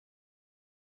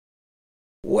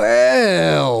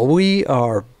Well, we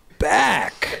are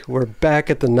back. We're back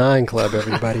at the 9 Club,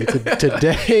 everybody.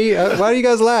 Today, why do you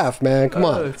guys laugh, man? Come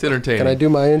on. It's entertaining. Can I do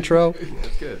my intro?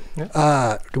 That's good.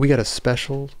 We got a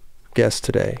special guest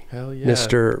today. Hell yeah.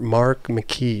 Mr. Marc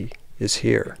McKee is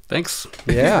here. Thanks.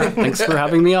 Yeah. Thanks for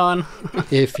having me on.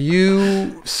 If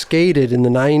you skated in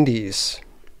the 90s,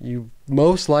 you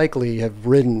most likely have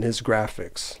ridden his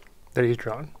graphics. That he's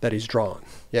drawn.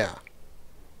 Yeah.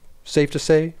 Safe to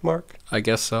say, Mark? I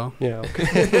guess so. Yeah.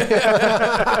 Okay.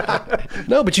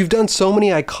 No, but you've done so many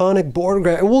iconic board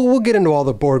graphics. We'll get into all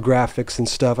the board graphics and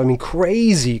stuff. I mean,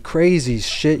 crazy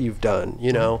shit you've done.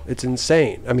 You know, it's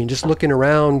insane. I mean, just looking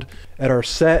around at our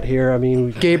set here. I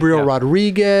mean, Gabriel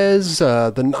Rodriguez,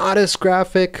 the Nodis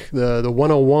graphic, the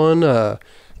 101.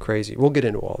 Crazy. We'll get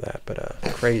into all that, but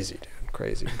crazy, dude.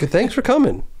 Crazy. Good. Thanks for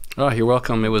coming. Oh, you're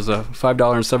welcome. It was a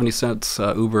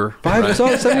 $5.70 Uber.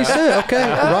 $5.70. Okay.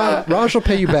 Raj will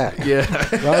pay you back. Yeah.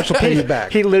 Raj will pay you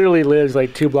back. He literally lives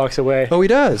like 2 blocks away. Oh, he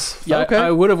does? Yeah, Okay. I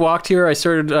would have walked here. I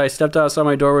stepped outside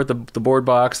my door with the board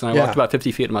box, and I walked about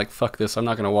 50 feet. I'm like, fuck this. I'm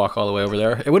not going to walk all the way over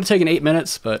there. It would have taken 8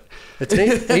 minutes, but... It's an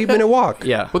 8-minute walk.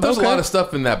 Yeah. But there's a lot of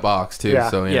stuff in that box, too. Yeah.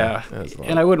 So, Yeah.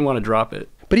 And I wouldn't want to drop it.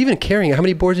 But even carrying, how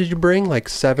many boards did you bring? Like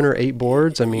 7 or 8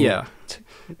 boards? I mean... Yeah.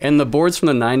 And the boards from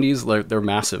the 90s, they're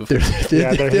massive. They're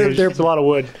huge. It's a lot of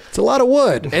wood. It's a lot of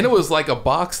wood. And it was like a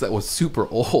box that was super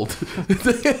old.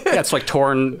 Yeah, it's like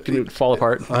torn, can fall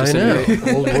apart. I know.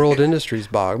 Old World Industries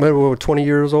box. Maybe 20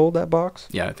 years old, that box?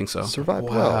 Yeah, I think so. Survived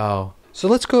Wow. well. So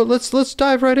let's go. Let's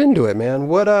dive right into it, man.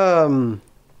 What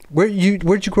where'd you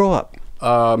grow up?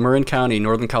 Marin County,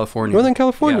 Northern California. Northern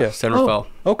California. Yeah, San Rafael.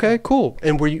 Okay, cool.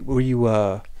 And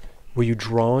were you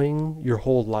drawing your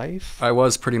whole life? I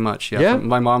was pretty much, yeah.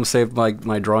 My mom saved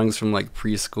my drawings from like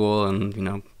preschool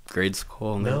and grade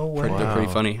school, and they're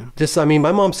pretty funny. Just, I mean,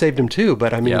 my mom saved them too,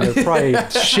 but I mean, they're probably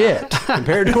shit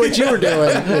compared to what you were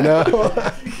doing, you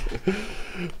know.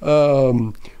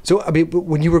 So, I mean,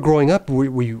 when you were growing up,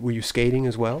 were you skating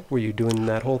as well? Were you doing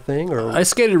that whole thing, or? I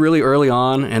skated really early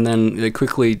on, and then they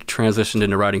quickly transitioned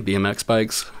into riding BMX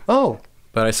bikes. Oh.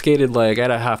 But I skated I had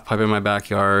a half pipe in my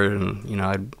backyard, and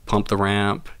I'd pump the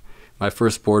ramp. My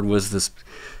first board was it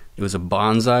was a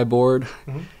bonsai board,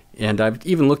 and I've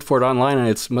even looked for it online, and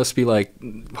it must be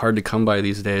hard to come by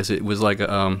these days. It was like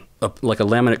a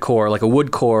laminate core, like a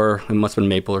wood core. It must have been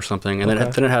maple or something, and then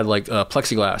it had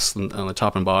plexiglass on the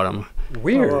top and bottom.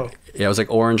 Weird. Oh, wow. Yeah, it was like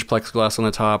orange plexiglass on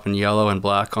the top and yellow and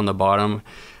black on the bottom.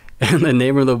 And the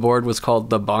name of the board was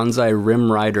called the Bonsai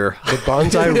Rim Rider. The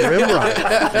Bonsai Rim Rider.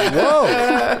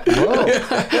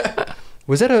 Whoa.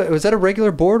 Was that a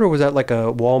regular board, or was that like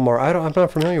a Walmart? I'm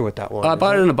not familiar with that one. I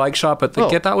bought it in a bike shop, but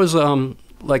that was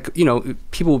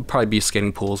people would probably be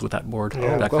skating pools with that board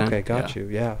back then. Okay, got you.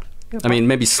 Yeah. I mean,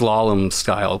 maybe slalom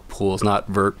style pools, not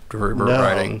vert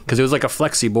riding, because it was like a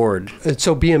flexi board. And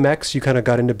so BMX, you kind of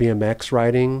got into BMX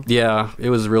riding? Yeah, it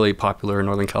was really popular in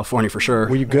Northern California for sure.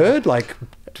 Were you good? Like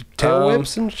tail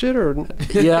whips and shit, or?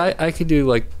 Yeah, I could do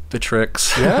the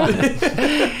tricks. Yeah.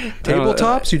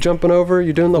 Tabletops, you jumping over,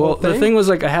 you doing the whole thing? Well, the thing was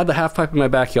I had the half pipe in my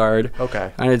backyard.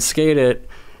 Okay. And I'd skate it.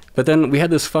 But then we had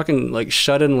this fucking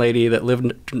shut-in lady that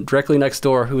lived directly next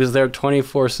door who was there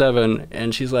 24/7,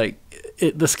 and she's like,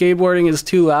 the skateboarding is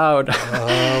too loud.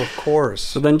 Oh, of course.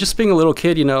 So then, just being a little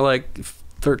kid,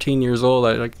 13 years old,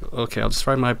 I'll just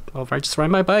ride my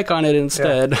bike on it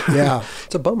instead. Yeah.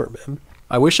 It's a bummer, man.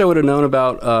 I wish I would have known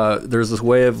about, there's this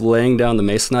way of laying down the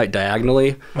masonite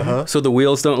diagonally, so the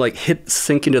wheels don't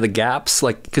sink into the gaps,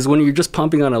 because when you're just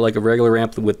pumping on a regular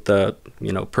ramp with the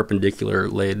perpendicular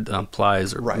laid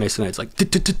plies or masonite, it's like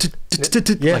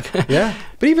yeah.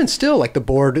 But even still, the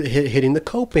board hitting the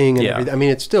coping and everything. I mean,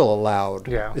 it's still a loud.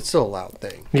 Yeah. It's still a loud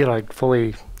thing. You gotta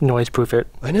fully noise proof it.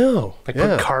 I know.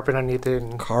 Put carpet underneath it.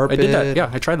 And carpet. I did that. Yeah,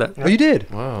 I tried that. Oh, you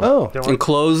did? Wow. Oh.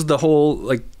 Enclosed the whole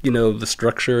the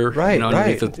structure.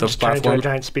 Underneath the just platform. turned into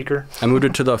a giant speaker. I moved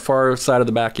it to the far side of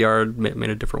the backyard. Made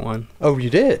a different one. Oh, you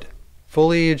did?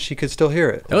 Foliage, she could still hear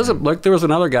it. It was there was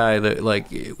another guy that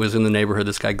was in the neighborhood.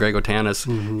 This guy Greg Otanis,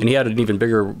 and he had an even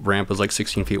bigger ramp. It was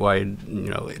 16 feet wide,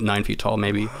 9 feet tall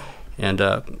maybe. And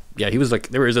he was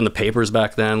they were in the papers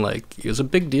back then. It was a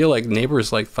big deal.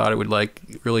 Neighbors thought it would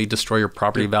really destroy your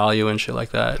property value and shit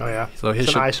like that. Oh yeah. So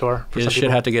it's an eyesore. His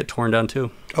shit had to get torn down too.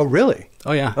 Oh really?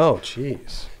 Oh yeah. Oh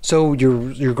jeez. So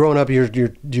you're growing up. You're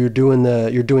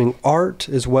doing art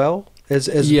as well as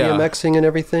BMXing and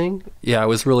everything. Yeah, I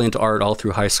was really into art all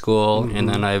through high school, and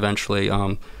then I eventually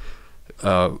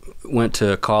went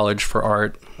to college for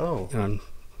art. Oh.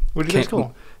 Where'd you go to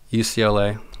school?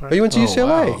 UCLA. Oh, you went to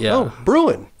UCLA? Wow. Yeah. Oh,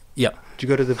 Bruin. Yeah. Did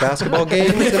you go to the basketball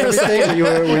games and everything?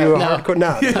 Were you a hardcore?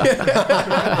 No.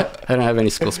 I don't have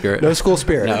any school spirit. No school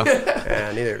spirit. No.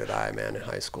 Yeah, neither did I, man, in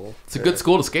high school. It's a good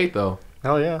school to skate, though.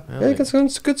 Oh yeah. Yeah,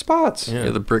 it's good spots. Yeah,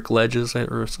 the brick ledges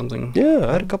or something. Yeah,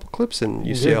 I had a couple clips in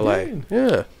UCLA.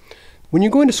 Yeah. When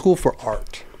you're going to school for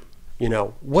art, you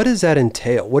know, what does that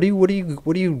entail? What are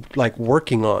you like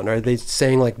working on? Are they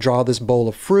saying like draw this bowl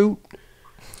of fruit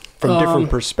from different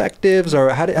perspectives,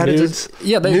 or how does Nudes? it?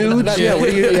 Yeah, Nudes. Yeah, what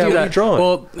are you drawing?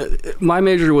 Well, my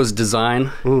major was design,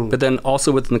 but then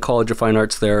also within the College of Fine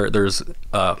Arts, there's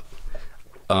a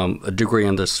degree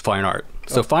in this fine art.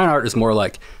 So fine art is more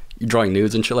like you're drawing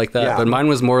nudes and shit like that. Yeah. But mine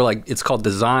was more like, it's called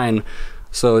design.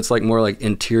 So it's like more like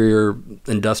interior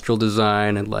industrial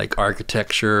design and like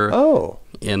architecture. Oh.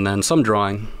 And then some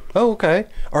drawing. Oh, okay.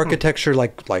 Architecture,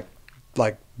 like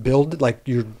build, like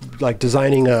you're like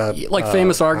designing a like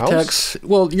famous house? architects.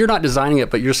 Well, you're not designing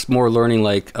it, but you're just more learning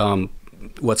like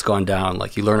what's gone down.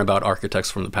 Like you learn about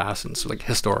architects from the past, and it's like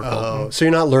historical. Oh, so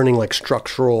you're not learning like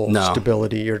structural No.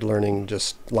 stability. You're learning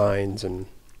just lines and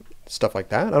stuff like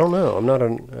that. I don't know. I'm not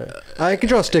I can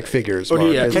draw stick figures. Or do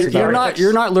you- Mark. yeah, It's about-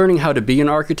 You're not learning how to be an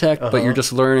architect, but you're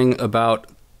just learning about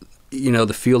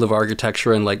the field of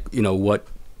architecture and like what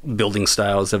building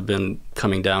styles have been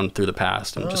coming down through the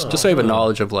past, and just so you have a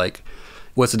knowledge of like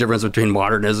what's the difference between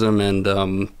modernism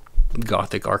and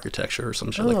Gothic architecture or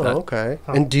some shit like that. Okay.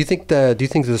 And do you think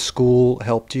the school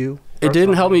helped you? It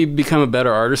didn't help me become a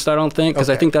better artist, I don't think, because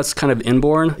I Okay. think that's kind of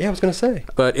inborn. Yeah, I was gonna say.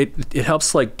 But it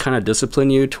helps like kind of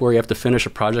discipline you to where you have to finish a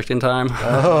project in time.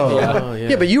 Oh. Yeah.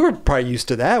 Yeah, but you were probably used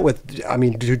to that with, I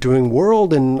mean, doing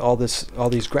World and all these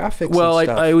graphics. Well, and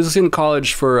stuff. I was in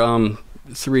college for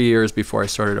 3 years before I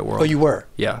started at World. Oh, you were.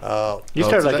 Yeah. Oh, You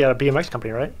started so like a BMX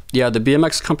company, right? Yeah, the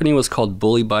BMX company was called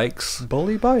Bully Bikes,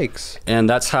 Bully Bikes. and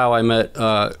that's how I met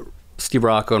Steve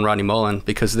Rocco and Rodney Mullen,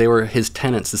 because they were his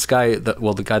tenants. This guy,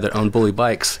 the guy that owned Bully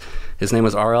Bikes, his name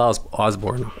was R.L.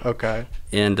 Osborne, Okay.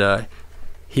 and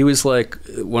he was like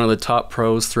one of the top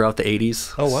pros throughout the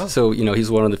 80s. Oh, wow. So, he's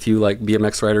one of the few like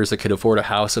BMX riders that could afford a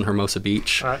house in Hermosa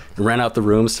Beach. All right. And rent out the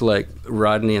rooms to like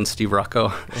Rodney and Steve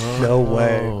Rocco. No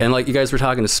way. And like you guys were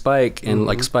talking to Spike, and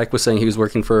like Spike was saying he was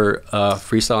working for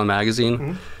Freestyle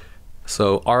Magazine.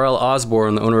 So R.L.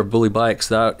 Osborne, the owner of Bully Bikes,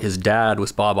 his dad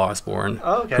was Bob Osborne,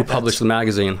 Oh, okay. who published the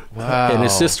magazine. Wow. And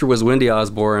his sister was Wendy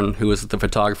Osborne, who was the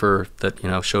photographer that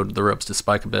showed the ropes to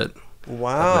Spike a bit.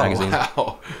 Wow. Magazine.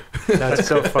 Wow. That's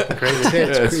so fucking crazy.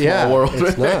 It's a small world.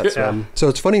 It's nuts. Yeah. So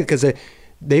it's funny because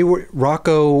they were,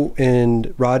 Rocco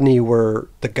and Rodney were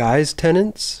the guys'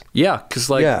 tenants. Yeah, because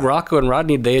like Yeah. Rocco and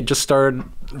Rodney, they had just started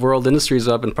World Industries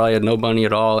up and probably had no money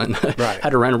at all, and Right. had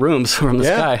to rent rooms from this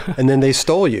guy. And then they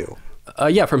stole you.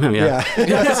 Yeah, from him. Yeah.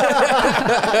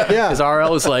 Yeah. Because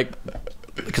RL was like,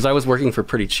 because I was working for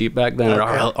pretty cheap back then, and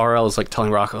RL was like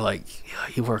telling Rocco like, yeah,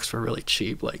 he works for really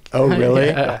cheap. Like, Oh, really?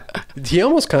 Yeah. He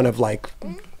almost kind of like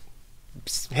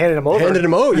Handed him over.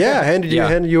 handed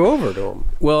you over to him.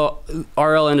 Well,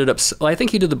 RL ended up. I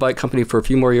think he did the bike company for a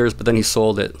few more years, but then he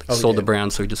sold it, sold the did?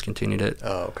 brand, so he discontinued it.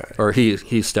 Oh, okay. Or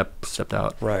he stepped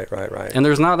out. Right. And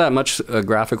there's not that much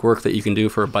graphic work that you can do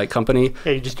for a bike company.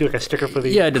 Yeah, you just do like a sticker for the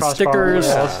Yeah, I did crossbar. stickers,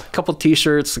 Yeah. a couple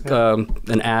T-shirts,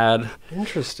 an ad.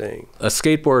 Interesting. A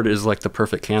skateboard is like the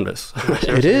perfect canvas.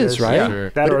 It is, right? Yeah. Sure.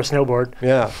 That or a snowboard.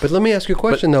 Yeah, but let me ask you a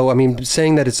question though. I mean,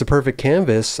 saying that it's the perfect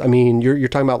canvas, I mean, you're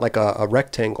talking about like a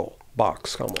rectangle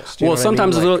box almost. You know Well, what I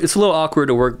sometimes mean? it's a little awkward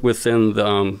to work within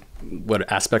the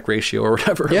what aspect ratio or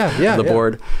whatever. Yeah, of the yeah.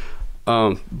 board.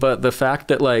 But the fact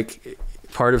that like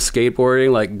part of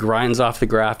skateboarding like grinds off the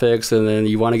graphics, and then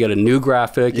you want to get a new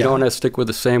graphic, you Yeah. don't want to stick with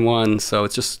the same one. So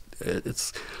it's.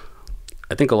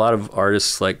 I think a lot of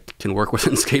artists like can work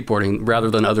within skateboarding rather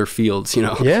than other fields.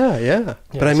 Yeah.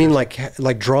 But I mean,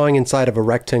 like drawing inside of a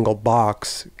rectangle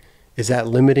box. Is that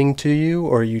limiting to you,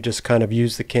 or you just kind of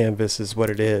use the canvas as what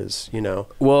it is,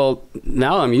 Well,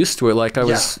 now I'm used to it. Like I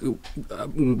was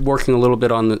working a little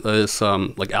bit on this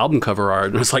like album cover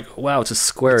art, and it's like, wow, it's a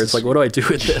square. It's like, what do I do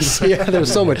with this? Yeah,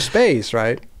 there's so much space,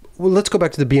 right? Well, let's go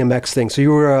back to the BMX thing. So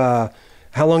you were,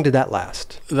 how long did that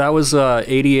last? That was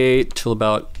 88 till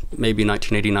about maybe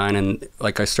 1989, and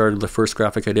like I started the first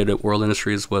graphic I did at World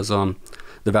Industries was the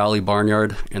Valley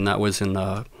Barnyard, and that was in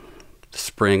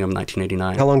spring of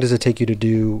 1989. How long does it take you to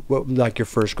do like your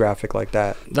first graphic like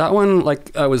that? That one,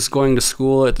 like I was going to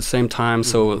school at the same time,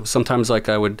 so sometimes like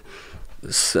I would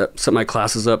set my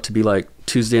classes up to be like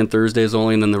Tuesday and Thursdays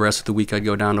only, and then the rest of the week I'd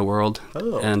go down to World.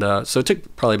 Oh. And so it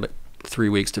took probably about 3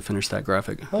 weeks to finish that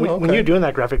graphic. Oh, When okay. you were doing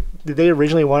that graphic, did they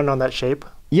originally want it on that shape?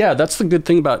 Yeah, that's the good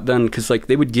thing about then, because like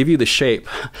they would give you the shape,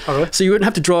 Oh, really? so you wouldn't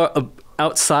have to draw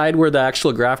outside where the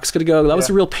actual graphic's going to go. That was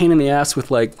a real pain in the ass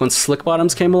with like when slick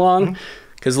bottoms came along.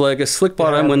 Because like a slick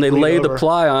bottom, when they lay the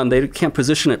ply on, they can't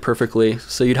position it perfectly.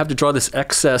 So you'd have to draw this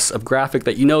excess of graphic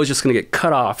that you know is just going to get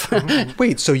cut off.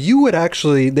 Wait, so you would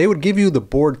actually, they would give you the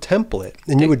board template,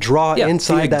 and you would draw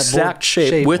inside that exact board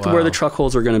shape with where the truck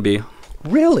holes are going to be.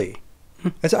 Really?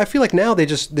 I feel like now they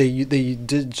just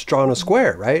draw on a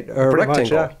square, right? Or a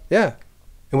rectangle. Much, yeah.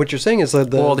 And what you're saying is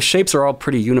that the shapes are all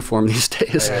pretty uniform these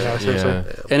days.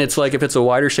 And it's like if it's a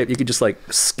wider shape, you could just like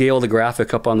scale the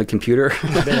graphic up on the computer.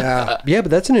 Yeah,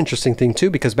 but that's an interesting thing too,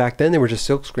 because back then they were just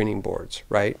silk screening boards,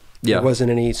 right? Yeah. There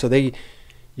wasn't any, so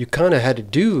you kind of had to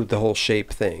do the whole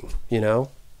shape thing, you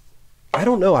know? I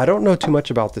don't know. I don't know too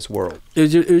much about this world.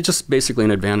 It was just basically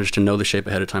an advantage to know the shape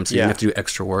ahead of time, so you didn't have to do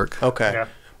extra work. Okay. Yeah.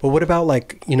 But what about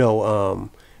like, you know,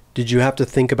 did you have to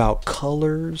think about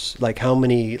colors? Like how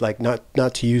many, like not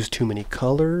to use too many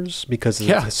colors because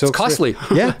it's costly.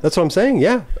 Yeah, that's what I'm saying.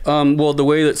 Yeah. Well, the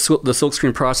way that the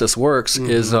silkscreen process works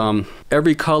is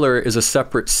every color is a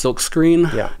separate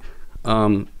silkscreen. Yeah.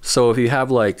 So if you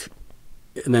have like,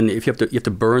 and then if you have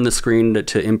to burn the screen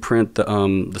to imprint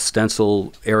the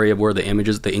stencil area where the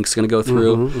ink's going to go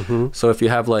through. So if you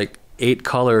have like 8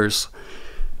 colors,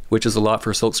 which is a lot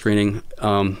for silk screening.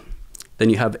 Then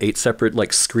you have 8 separate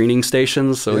like screening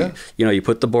stations. So you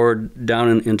put the board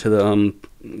down into the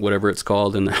whatever it's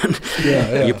called, and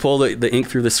then you pull the ink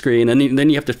through the screen, and then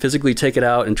you have to physically take it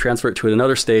out and transfer it to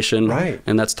another station. Right.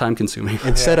 And that's time consuming.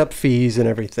 And set up fees and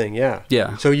everything. Yeah.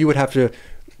 Yeah. So you would have to,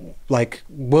 like,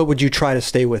 what would you try to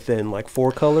stay within? Like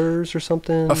 4 colors or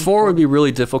something? A 4 would be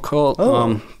really difficult.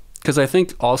 Because I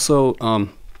think also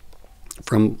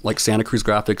from like Santa Cruz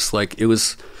Graphics, like it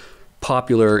was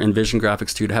popular in Vision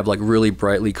Graphics too to have like really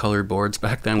brightly colored boards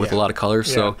back then with a lot of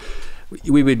colors. So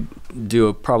we would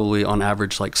do probably on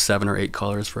average like 7 or 8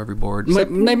 colors for every board.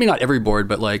 Maybe not every board,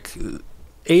 but like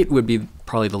 8 would be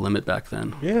probably the limit back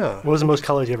then. Yeah. What was the most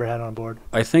colors you ever had on a board?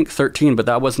 I think 13, but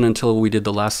that wasn't until we did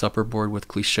the Last Supper board with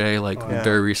Cliche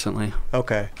very recently.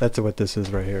 Okay, that's what this is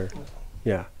right here.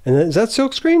 Yeah. And is that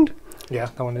silk screened? Yeah,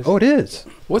 that one is. Oh, it is.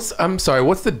 I'm sorry,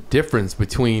 what's the difference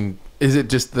between, is it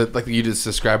just like you just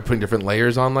described, putting different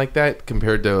layers on like that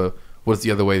compared to what's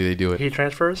the other way they do it? Heat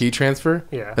transfers? Heat transfer?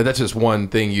 Yeah. And that's just one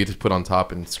thing you just put on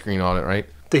top and screen on it, right?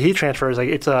 The heat transfer is like,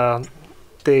 it's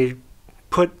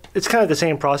it's kind of the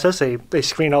same process. They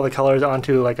screen all the colors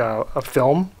onto like a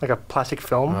film, like a plastic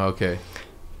film. Oh, okay.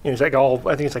 And it's like I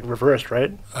think it's like reversed,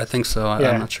 right? I think so.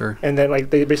 I'm not sure. And then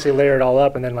like they basically layer it all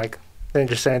up, and then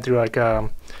just send it through like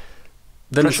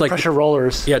then it's like pressure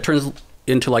rollers. Yeah, it turns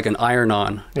into like an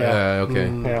iron-on. Yeah. Okay.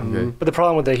 Yeah. Okay. But the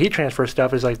problem with the heat transfer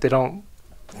stuff is like they don't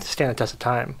stand the test of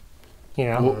time. You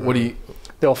know. What do you?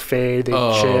 They'll fade. They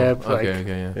chip.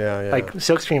 Okay. Yeah. Like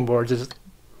silkscreen boards is,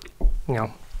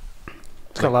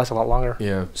 it's gonna last a lot longer.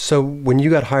 Yeah. So when you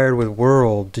got hired with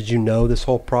World, did you know this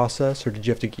whole process, or did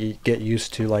you have to get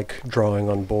used to like drawing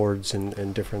on boards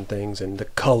and different things and the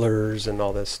colors and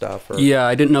all this stuff? Or? Yeah,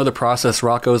 I didn't know the process.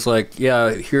 Rocco's like,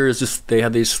 yeah, here's just, they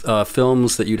had these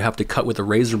films that you'd have to cut with a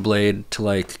razor blade to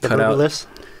like cut out. Rubylith?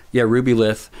 Yeah,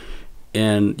 Rubylith.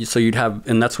 And so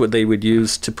and that's what they would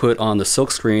use to put on the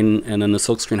silk screen, and then the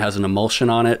silk screen has an emulsion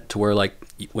on it to where like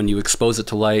when you expose it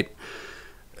to light,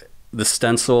 the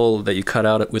stencil that you cut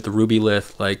out with the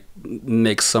Rubylith like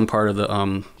makes some part of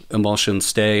the emulsion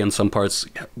stay, and some parts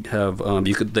have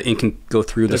the ink can go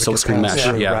through the silk screen mesh.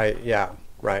 Yeah. Right. Yeah.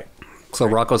 Right. So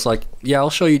Rocco's like, yeah, I'll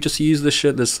show you. Just use this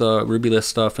Rubylith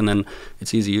stuff, and then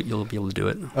it's easy. You'll be able to do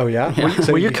it. Oh yeah.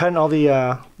 Were you cutting all the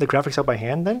graphics out by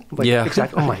hand then? Like, yeah.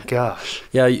 Exactly. Oh my gosh.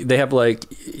 Yeah, they have like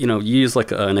you use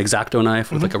like an X-Acto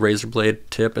knife with like a razor blade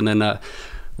tip, and then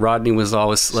Rodney was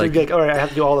always So like, you'd be like, all right, I have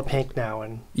to do all the pink now,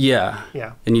 and yeah.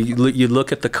 And you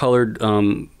look at the colored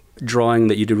drawing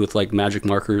that you did with like magic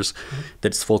markers,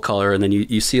 that's full color, and then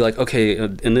you see like, okay,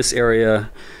 in this area,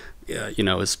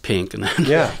 is pink, and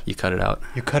then you cut it out.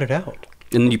 You cut it out.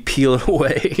 And then you peel it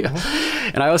away.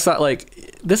 And I always thought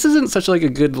like, this isn't such like a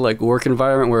good like work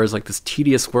environment where it's like this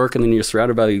tedious work, and then you're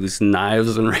surrounded by these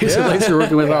knives and razor blades you're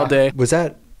working with all day. Was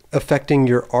that affecting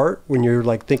your art when you're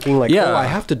like thinking like, oh, I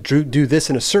have to do this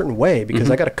in a certain way because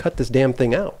I got to cut this damn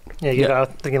thing out? Yeah, you get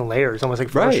out thinking layers, almost like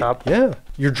Photoshop. Right. Yeah,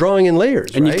 you're drawing in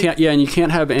layers, and right? you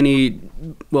can't have any.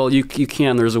 Well, you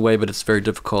can. There's a way, but it's very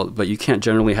difficult. But you can't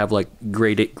generally have like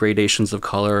gradations of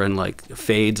color and like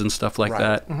fades and stuff like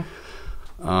that.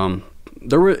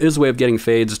 There is a way of getting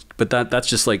fades, but that's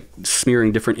just like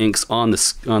smearing different inks on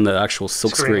the actual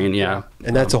silk screen. Yeah,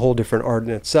 and that's a whole different art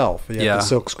in itself. Yeah, the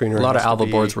silk screen. A lot of Alva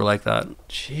boards were like that.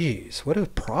 Jeez, what a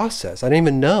process! I didn't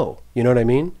even know. You know what I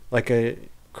mean? Like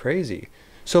crazy.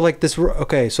 So like this.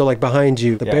 Okay, so like behind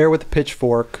you, the bear with the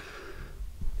pitchfork.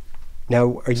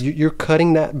 Now, you're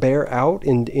cutting that bear out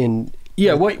in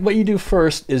Yeah, what you do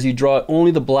first is you draw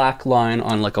only the black line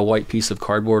on like a white piece of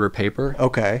cardboard or paper.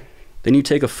 Okay. Then you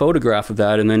take a photograph of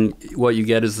that, and then what you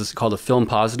get is this called a film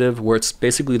positive, where it's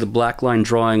basically the black line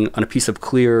drawing on a piece of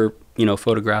clear,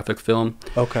 photographic film.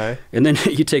 Okay. And then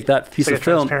you take that piece It's like of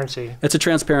film. transparency. It's a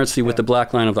transparency with the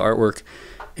black line of the artwork.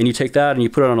 And you take that and you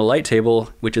put it on a light table,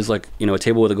 which is like, a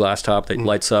table with a glass top that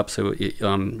lights up so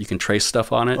you can trace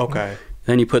stuff on it. Okay.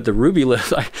 Then you put the ruby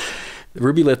lift. The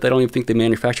ruby lift, I don't even think they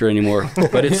manufacture anymore.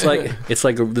 But it's like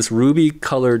this ruby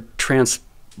colored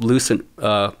translucent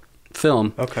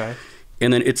film. Okay.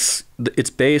 And then it's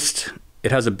based.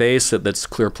 It has a base that's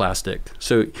clear plastic.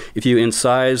 So if you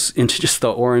incise into just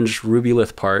the orange ruby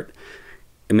lith part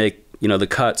and make the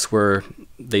cuts where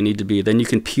they need to be, then you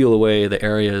can peel away the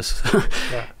areas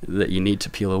that you need to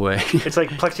peel away. It's like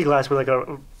plexiglass with like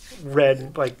a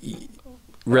red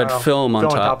film on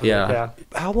top. of it, yeah.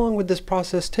 How long would this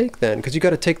process take then? Because you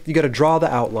got to draw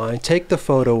the outline, take the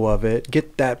photo of it,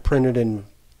 get that printed in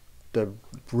the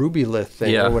ruby lith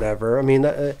thing or whatever. I mean,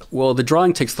 well, the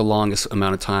drawing takes the longest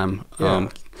amount of time.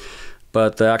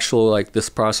 But the actual this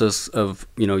process of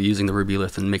using the ruby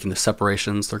lith and making the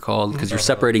separations, they're called, because you're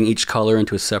separating each color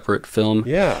into a separate film.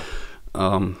 Yeah.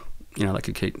 That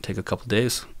could take a couple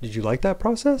days. Did you like that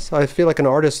process? I feel like an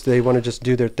artist, they want to just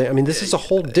do their thing. I mean, this is a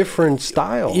whole different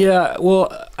style. Yeah. Well,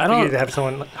 I don't. You need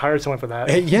to hire someone for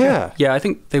that. Yeah. Yeah, I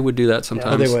think they would do that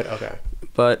sometimes. Oh, they would. Okay.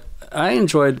 But I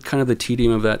enjoyed kind of the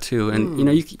tedium of that too, and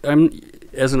I'm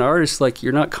as an artist,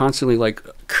 you're not constantly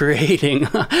creating.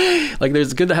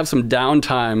 It's good to have some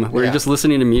downtime where you're just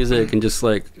listening to music and just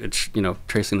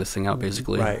tracing this thing out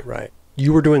basically. Right.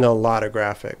 You were doing a lot of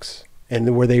graphics,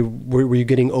 and were you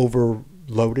getting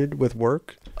overloaded with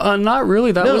work? Not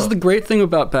really. That was the great thing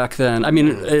about back then. I mean,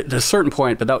 at a certain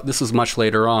point, but this was much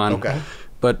later on. Okay.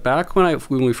 But back when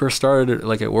we first started,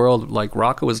 at World,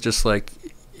 Rocco was just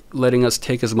letting us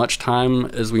take as much time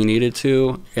as we needed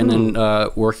to, and then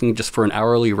working just for an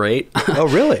hourly rate. Oh,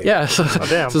 really? Yeah. So,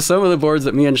 so some of the boards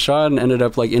that me and Sean ended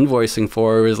up invoicing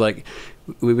for was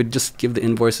we would just give the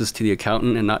invoices to the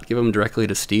accountant and not give them directly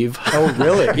to Steve. Oh,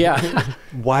 really? Yeah.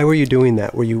 Why were you doing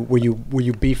that? Were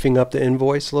you beefing up the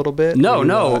invoice a little bit?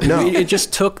 No. It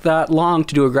just took that long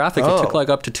to do a graphic. It took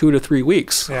up to 2 to 3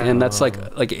 weeks, and that's like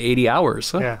 80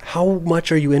 hours. Yeah. How much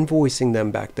are you invoicing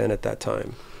them back then at that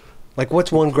time?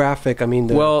 What's one graphic? I mean,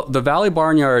 the Valley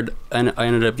Barnyard, and I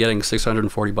ended up getting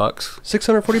 $640.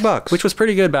 $640, which was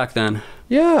pretty good back then.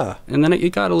 Yeah. And then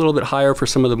it got a little bit higher for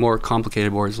some of the more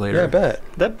complicated boards later. Yeah, I bet.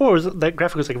 That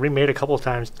graphic was remade a couple of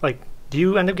times. Do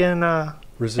you end up getting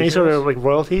any sort of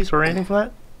royalties or anything from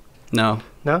that? No.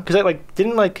 No, because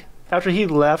didn't after he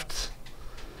left.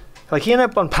 He ended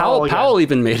up on Powell. Powell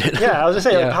even made it. Yeah, I was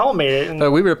gonna say Powell made it.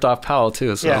 And we ripped off Powell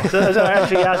too. So. Yeah, so I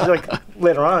actually asked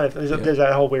later on if there's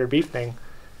that whole weird beef thing,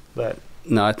 but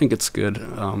no, I think it's good.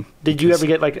 Did you ever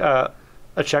get a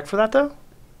check for that though?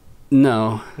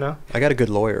 No. I got a good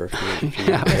lawyer. If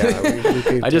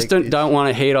you I just don't want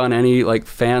to hate on any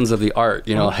fans of the art.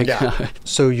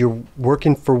 So you're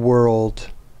working for World.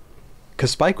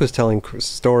 Because Spike was telling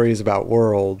stories about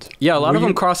World. Yeah, a lot of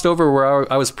them crossed over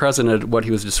where I was present at what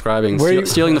he was describing.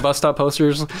 Stealing the bus stop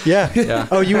posters. Yeah.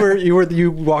 Oh,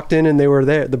 you walked in and they were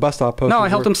there. The bus stop posters. No, I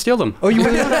helped him steal them. Oh, you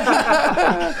were there.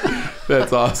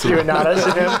 That's awesome. You were not us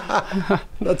and him.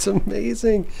 That's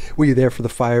amazing. Were you there for the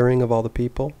firing of all the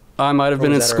people? I might have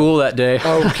been in school that day.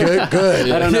 Oh, good.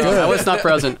 I don't know. I was not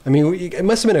present. I mean, it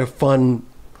must have been a fun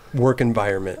work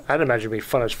environment. I'd imagine it'd be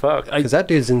fun as fuck. Because that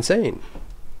dude's insane.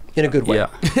 In a good way. Yeah.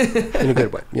 In a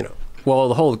good way, Well,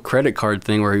 the whole credit card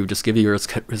thing where he would just give you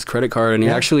his credit card, and he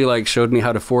actually showed me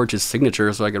how to forge his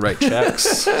signature so I could write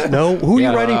checks. No? Who are you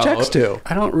writing checks to?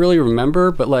 I don't really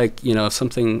remember, but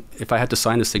if I had to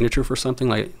sign a signature for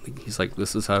something, he's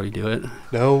this is how you do it.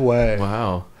 No way.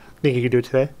 Wow. Think you could do it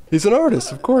today? He's an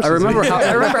artist, of course. I remember how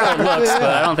it looks, but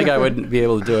I don't think I would be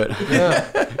able to do it.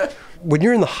 Yeah. When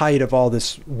you're in the height of all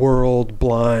this World,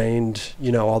 Blind,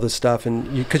 all this stuff,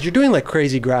 and because you're doing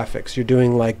crazy graphics, you're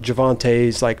doing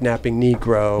Javante's Napping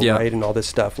Negro, right, and all this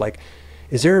stuff.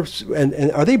 Is there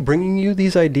and are they bringing you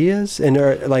these ideas, and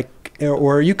or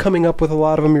are you coming up with a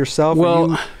lot of them yourself?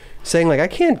 Well, are you saying I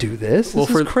can't do this. This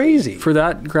is crazy. For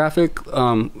that graphic,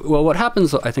 what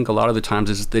happens, I think a lot of the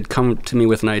times is they'd come to me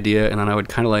with an idea, and then I would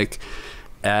kind of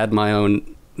add my own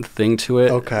thing to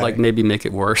it, maybe make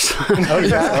it worse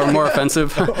or more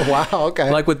offensive. Wow,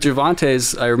 okay. With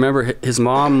Javante's, I remember his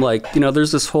mom,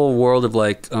 there's this whole world of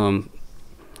black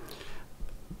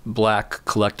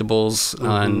collectibles,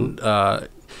 and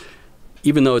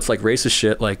even though it's racist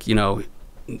shit,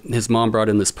 his mom brought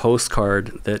in this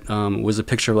postcard that was a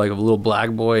picture of like a little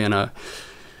black boy in a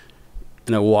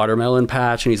watermelon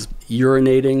patch, and he's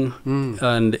urinating,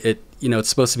 and it, you know, it's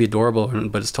supposed to be adorable,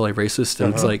 but it's totally racist,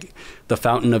 and it's like the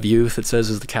fountain of youth, it says,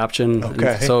 is the caption.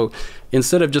 Okay. And so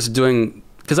instead of just doing,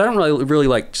 because I don't really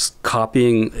like just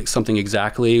copying something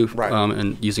exactly,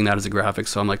 and using that as a graphic,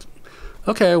 so I'm like,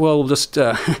 okay, well, we'll just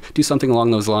do something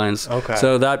along those lines. Okay.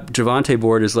 So that Javante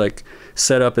board is like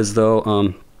set up as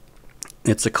though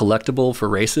it's a collectible for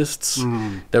racists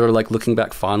that are like looking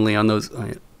back fondly on those,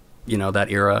 you know, that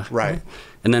era. Right.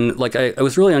 And then like I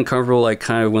was really uncomfortable, like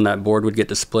kind of when that board would get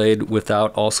displayed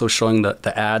without also showing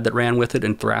the ad that ran with it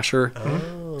in Thrasher,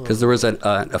 because there was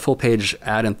a full page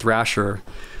ad in Thrasher,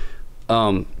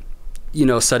 you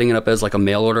know, setting it up as like a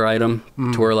mail order item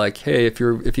to where like, hey, if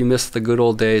you miss the good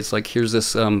old days, like here's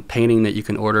this painting that you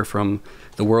can order from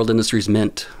the World Industries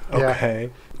Mint. Okay.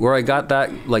 Where I got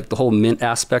that, like the whole mint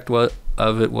aspect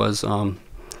of it was when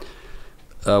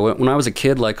I was a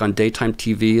kid, like on daytime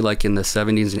TV, like in the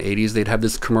 70s and 80s, they'd have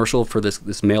this commercial for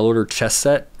this mail order chess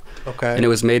set. Okay. And it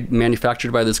was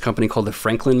manufactured by this company called the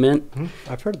Franklin Mint.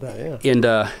 I've heard that, yeah.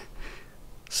 And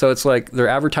so it's like they're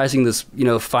advertising this, you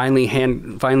know, finely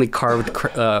carved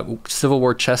Civil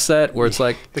War chess set, where it's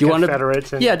like, do you want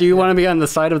to be on the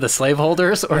side of the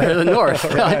slaveholders or the North?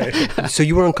 Right. So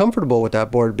you were uncomfortable with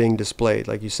that board being displayed,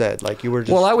 like you said, like you were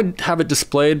just. Well, I would have it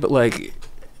displayed, but like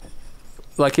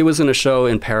it was in a show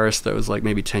in Paris that was like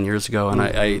maybe 10 years ago, and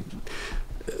I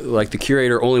like the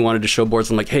curator only wanted to show boards.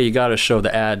 I'm like, hey, you got to show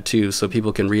the ad too, so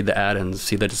people can read the ad and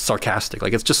see that it's sarcastic.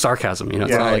 Like it's just sarcasm, you know.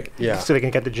 It's not like so they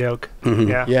can get the joke.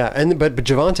 Yeah, and but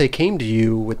Javante came to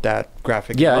you with that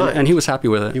graphic. Yeah, and he was happy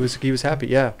with it. He was happy.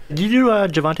 Yeah. Did you do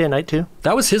Javante at Night too?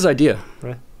 That was his idea.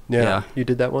 Right. Yeah, you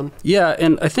did that one. Yeah,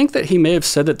 and I think that he may have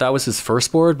said that was his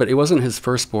first board, but it wasn't his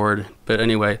first board. But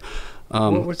anyway.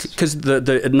 Because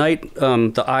the at night,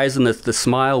 the eyes and the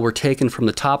smile were taken from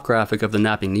the top graphic of the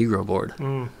Napping Negro board.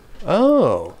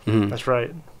 Oh, that's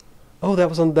right. Oh, that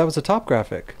was a top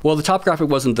graphic. Well, the top graphic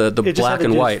wasn't the black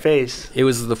and white face. It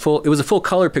was a full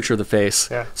color picture of the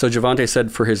face. Yeah. So Javante said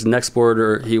for his next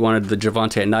board, he wanted the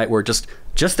Javante at Night, where just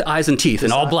the eyes and teeth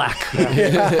in all black.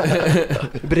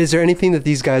 But is there anything that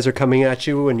these guys are coming at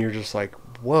you and you're just like,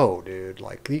 whoa, dude?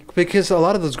 Like, because a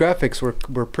lot of those graphics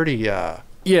were pretty. Yeah.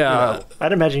 You know.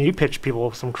 I'd imagine you pitch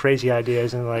people some crazy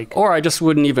ideas and like. Or I just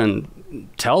wouldn't even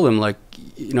tell them, like,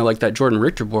 you know, like that Jordan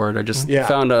Richter board. I just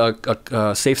found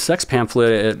a safe sex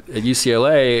pamphlet at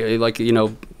UCLA. Like, you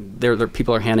know, there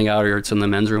people are handing out, or it's in the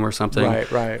men's room or something.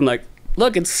 Right. I'm like,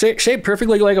 look, it's shaped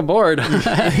perfectly like a board.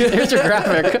 Here's your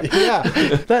graphic. Yeah,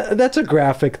 that's a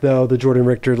graphic though. The Jordan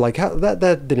Richter, like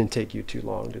that didn't take you too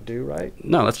long to do, right?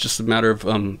 No, that's just a matter of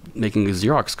making a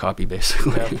Xerox copy,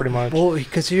 basically. Yeah, pretty much. Well,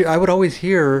 because I would always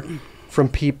hear from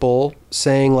people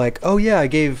saying like, "Oh yeah, I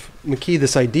gave McKee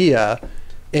this idea,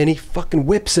 and he fucking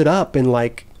whips it up in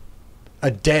like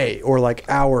a day or like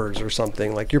hours or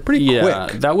something. Like you're pretty quick." Yeah,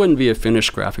 that wouldn't be a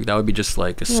finished graphic. That would be just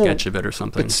like a sketch of it or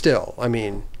something. But still, I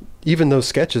mean. Even those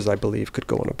sketches, I believe, could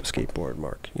go on a skateboard,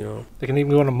 Mark. You know, they can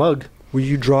even go on a mug. Will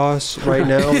you draw us right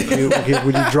now?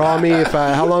 Would you draw me?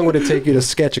 How long would it take you to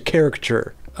sketch a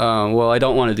caricature? Well, I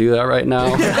don't want to do that right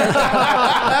now.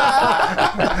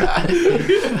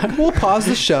 We'll pause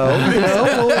the show. You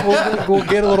know, we'll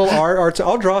get a little art.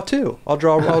 I'll draw too. I'll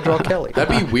draw Kelly.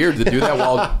 That'd be weird to do that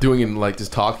while doing it, like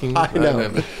just talking. I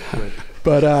know.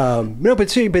 But no,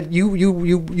 but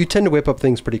you tend to whip up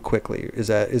things pretty quickly. Is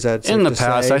that in the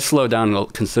past? Say? I slowed down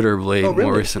considerably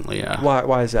more recently. Yeah.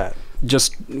 Why is that?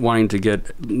 Just wanting to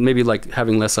get maybe like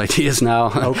having less ideas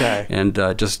now. Okay. And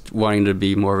just wanting to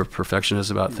be more of a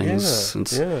perfectionist about things.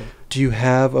 Yeah. Do you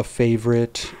have a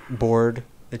favorite board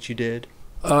that you did?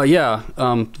 Yeah.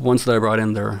 Ones that I brought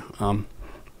in there. And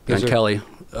Kelly,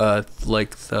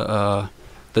 like the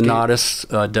Nodus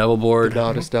Devil board. The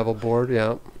Nodus Devil board.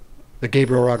 Yeah. The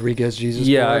Gabriel Rodriguez Jesus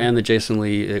board. And the Jason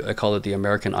Lee, I call it the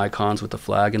American Icons with the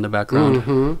flag in the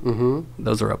background.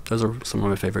 Those are some of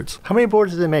my favorites. How many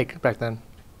boards did they make back then?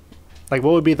 Like,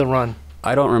 what would be the run?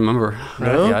 I don't remember.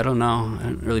 No? Yeah, I don't know. I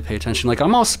didn't really pay attention. Like,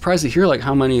 I'm all surprised to hear like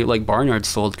how many like Barnyards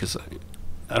sold, because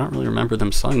I don't really remember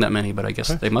them selling that many, but I guess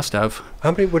they must have.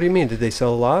 How many? What do you mean? Did they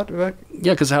sell a lot?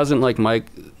 Yeah, because hasn't like Mike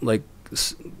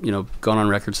gone on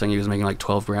record saying he was making like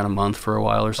 $12,000 a month for a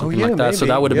while or something like that. Maybe. So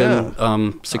that would have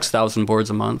been 6,000 boards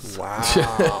a month.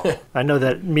 Wow. I know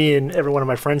that me and every one of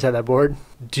my friends had that board.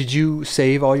 Did you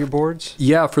save all your boards?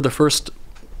 Yeah, for the first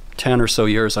 10 or so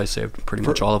years, I saved pretty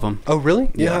much all of them. Oh, really?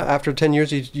 Yeah. After 10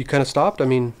 years, you kind of stopped? I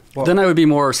mean... Then I would be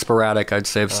more sporadic. I'd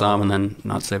save some and then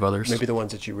not save others. Maybe the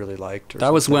ones that you really liked.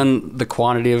 That was when the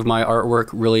quantity of my artwork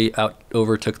really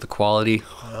overtook the quality.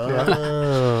 Oh.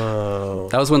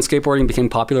 That was when skateboarding became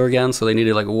popular again, so they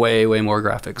needed like way more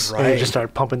graphics. Right. And they just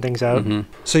started pumping things out.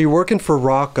 So you're working for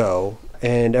Rocco,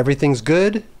 and everything's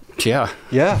good? Yeah.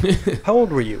 How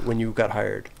old were you when you got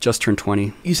hired? Just turned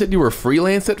 20. You said you were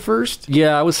freelance at first?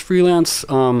 Yeah, I was freelance.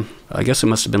 I guess it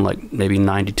must have been like maybe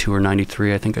 92 or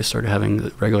 93. I think I started having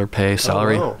the regular pay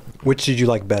salary. Oh, wow. Which did you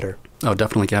like better? Oh,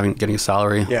 definitely getting a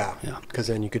salary. Yeah. Because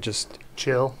then you could just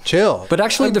chill. But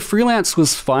actually, the freelance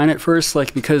was fine at first,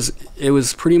 like because it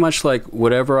was pretty much like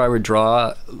whatever I would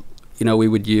draw, we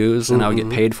would use, and I would get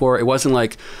paid for it. It wasn't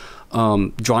like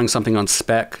drawing something on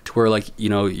spec to where like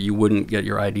you wouldn't get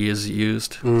your ideas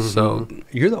used. So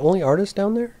you're the only artist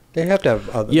down there? They have to have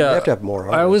other. Yeah, they have to have more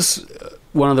artists. I was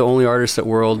one of the only artists at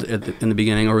World in the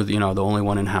beginning, or the only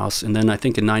one in house. And then I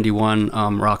think in '91,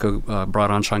 Rocco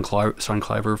brought on Sean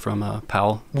Cliver from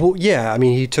Powell. Well, yeah, I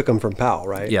mean he took him from Powell,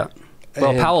 right? Yeah.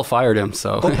 Well, Powell fired him,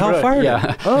 so. Oh, Powell fired him.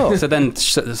 Yeah. Oh. So then,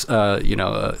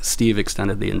 Steve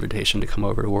extended the invitation to come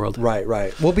over to World. Right.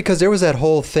 Well, because there was that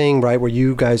whole thing, right, where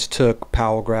you guys took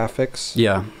Powell Graphics.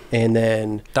 Yeah. And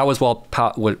then that was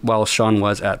while Sean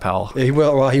was at Powell. He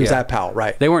was at Powell,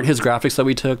 right? They weren't his graphics that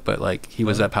we took, but like he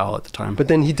was at Powell at the time. But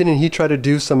then he try to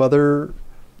do some other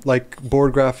like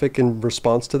board graphic in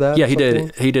response to that? Yeah, he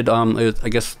did. He did. I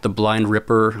guess the Blind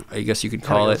Ripper. I guess you could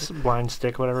call it blind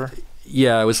stick, whatever.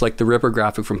 Yeah, it was like the Ripper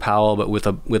graphic from Powell, but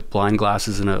with blind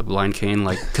glasses and a blind cane.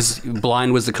 Like, because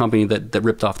Blind was the company that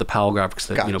ripped off the Powell graphics.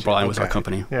 That Blind was our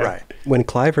company. Yeah. Right. When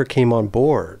Cliver came on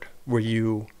board, were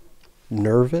you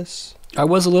nervous? I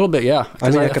was a little bit, yeah.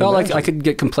 I felt like I could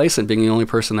get complacent being the only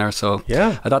person there. So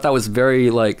yeah, I thought that was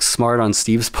very like smart on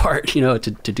Steve's part, to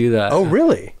do that. Oh,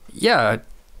 really? Yeah,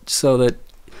 so that.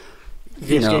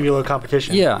 He just gave you a little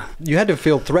competition. Yeah. You had to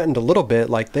feel threatened a little bit,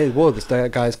 like, this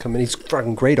guy's coming, he's a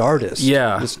fucking great artist.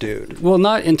 Yeah. This dude. Well,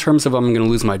 not in terms of I'm going to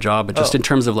lose my job, but just in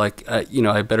terms of like, I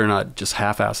better not just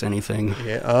half-ass anything.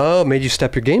 Yeah. Oh, made you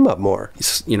step your game up more.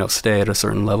 Stay at a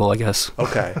certain level, I guess.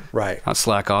 Okay, right. Not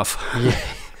slack off. Yeah.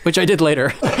 Which I did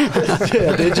later.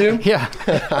 Yeah, did you? Yeah.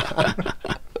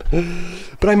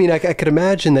 But I mean, I could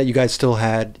imagine that you guys still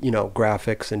had,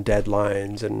 graphics and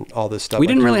deadlines and all this stuff. We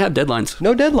didn't really have deadlines.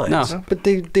 No deadlines. No. But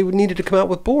they needed to come out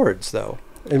with boards, though.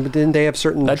 And didn't they have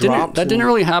certain drops? That didn't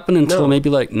really happen until maybe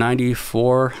like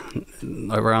 94,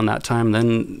 around that time.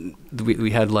 Then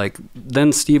we had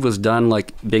then Steve was done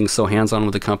like being so hands-on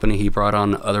with the company. He brought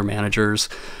on other managers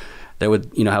that would,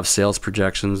 have sales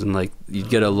projections, and like you'd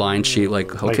get a line sheet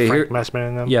like, okay, Frank here. Messman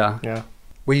and them. Yeah.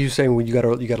 What are you saying? You got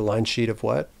a line sheet of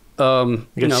what? You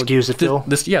got SKUs to fill?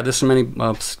 There's so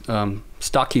many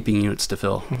stock keeping units to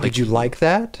fill. Did you like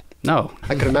that? No.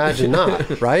 I could imagine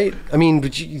not, right? I mean,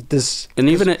 but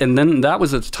and then that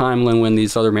was at the time when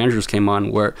these other managers came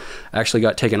on, where I actually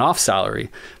got taken off salary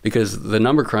because the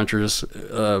number crunchers,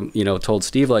 told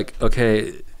Steve like,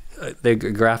 okay, the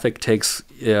graphic takes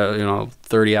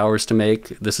 30 hours to make.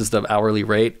 This is the hourly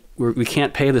rate. We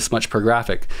can't pay this much per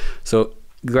graphic, so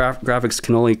graphics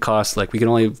can only cost we can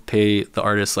only pay the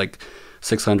artist like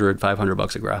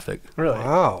 $600-$500 a graphic. Really?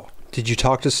 Wow. Did you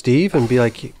talk to Steve and be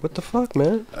like, what the fuck,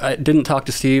 man? I didn't talk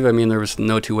to Steve. I mean, there was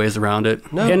no two ways around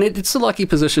it. No. And it's a lucky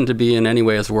position to be in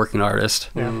anyway as a working artist.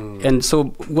 Yeah. And so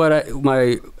what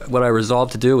I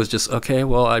resolved to do was just, okay,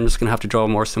 well, I'm just going to have to draw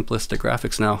more simplistic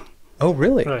graphics now. Oh,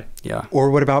 really? Right. Yeah. Or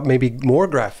what about maybe more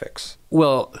graphics?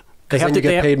 Well, they have to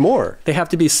get paid more. They have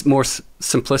to be more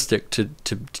simplistic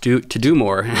to do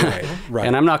more. Right.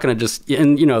 And I'm not going to just,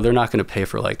 and they're not going to pay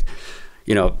for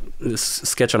this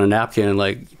sketch on a napkin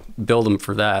and build them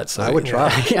for that. So I would try.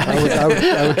 Yeah.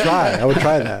 I would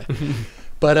try that.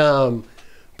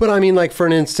 But I mean, for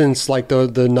an instance,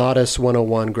 the Nodus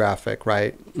 101 graphic,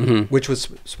 right? Mm-hmm. Which was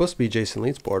supposed to be Jason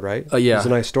Leeds' board, right? Yeah. There's a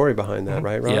nice story behind that,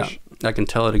 right, Raj? Yeah. I can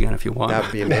tell it again if you want. That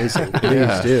would be amazing.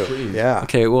 Please do. Please. Yeah.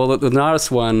 Okay, well, the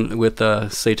Nodus one with the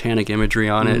satanic imagery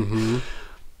on it,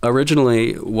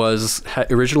 originally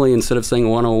instead of saying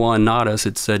 101 Nodus,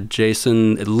 it said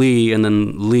Jason Lee and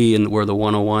then Lee and where the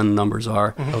 101 numbers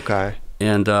are. Mm-hmm. Okay.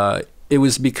 And it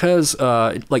was because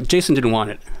Jason didn't want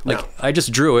it. I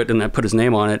just drew it and I put his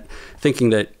name on it,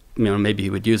 thinking that maybe he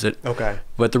would use it. Okay.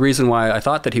 But the reason why I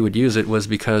thought that he would use it was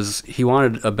because he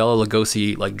wanted a Bela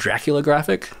Lugosi Dracula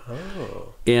graphic.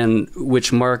 Oh. And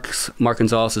which Mark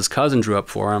Gonzalez's cousin drew up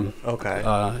for him.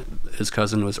 Okay. His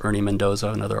cousin was Ernie Mendoza,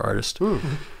 another artist.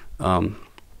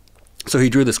 So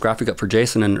he drew this graphic up for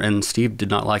Jason, and Steve did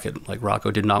not like it. Rocco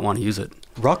did not want to use it.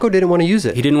 Rocco didn't want to use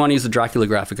it? He didn't want to use the Dracula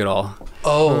graphic at all.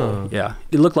 Oh. Yeah.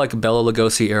 It looked like a Bela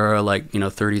Lugosi era,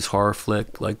 30s horror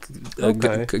flick,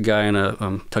 a guy in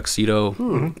a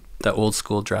tuxedo, that old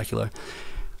school Dracula.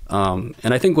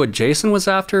 And I think what Jason was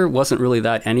after wasn't really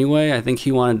that anyway. I think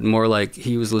he wanted more like,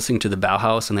 he was listening to the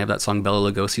Bauhaus, and they have that song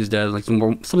Bela Lugosi's Dead, like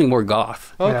something more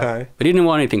goth. Okay. But he didn't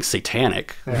want anything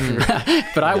satanic.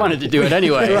 But I wanted to do it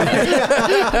anyway.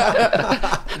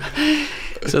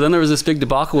 So then there was this big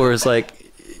debacle where it's like,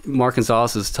 Mark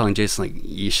Gonzalez is telling Jason, like,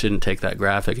 you shouldn't take that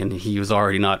graphic, and he was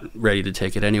already not ready to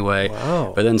take it anyway.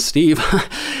 Wow. But then Steve...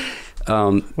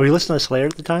 Were you listening to Slayer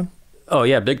at the time? Oh,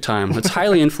 yeah, big time. It's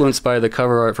highly influenced by the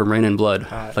cover art from Rain and Blood.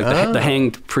 Like the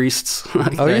hanged priests. I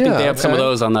think they have some of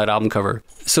those on that album cover.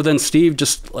 So then Steve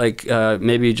just, like,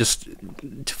 maybe just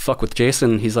to fuck with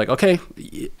Jason, he's like, okay,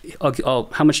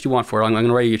 how much do you want for it? I'm going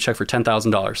to write you a check for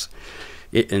 $10,000.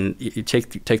 And you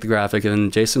take the graphic,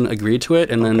 and Jason agreed to it,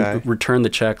 and then returned the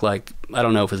check, like, I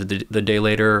don't know if it was the day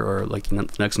later or like the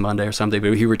next Monday or something,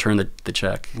 but he returned the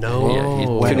check. No, he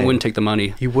wouldn't take the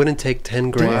money. He wouldn't take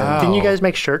 10 grand. Wow. Didn't you guys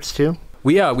make shirts too?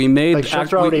 We made like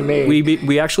shirts are already made.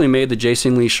 We actually made the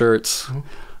Jason Lee shirts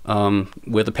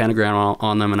with a pentagram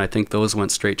on them, and I think those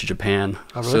went straight to Japan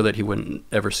so that he wouldn't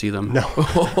ever see them. No.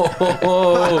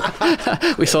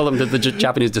 We sold them to the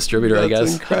Japanese distributor, I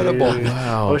guess. Incredible.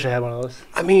 Wow. I wish I had one of those.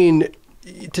 I mean,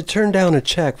 to turn down a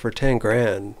check for 10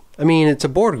 grand, I mean, it's a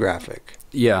board graphic.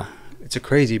 Yeah. It's a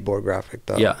crazy board graphic,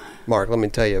 though. Yeah. Mark, let me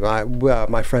tell you,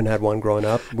 my friend had one growing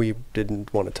up. We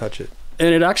didn't want to touch it.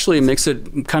 And it actually makes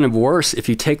it kind of worse if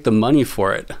you take the money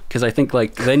for it, because I think,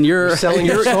 like, then you're selling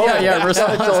your soul. we're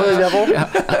selling the devil.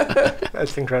 Yeah.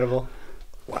 That's incredible.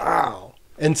 Wow.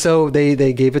 And so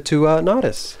they gave it to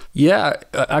Nodis. Yeah,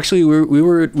 actually,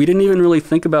 we didn't even really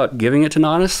think about giving it to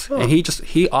Nodis, and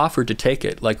he offered to take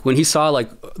it. Like, when he saw, like,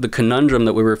 the conundrum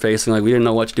that we were facing, like, we didn't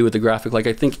know what to do with the graphic. Like,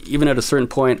 I think even at a certain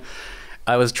point,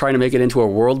 I was trying to make it into a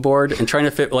world board and trying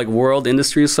to fit, like, World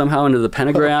Industries somehow into the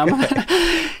pentagram.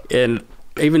 And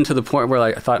even to the point where,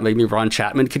 like, I thought maybe Ron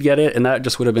Chapman could get it, and that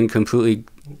just would have been completely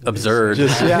absurd. And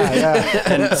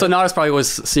so Nodis probably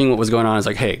was seeing what was going on. It's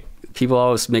like, hey, people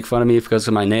always make fun of me because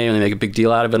of my name, and they make a big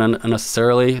deal out of it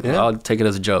unnecessarily. Yeah. I'll take it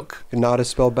as a joke. Nodis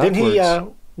spelled backwards. Didn't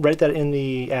he write that in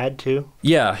the ad too?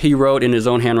 Yeah, he wrote in his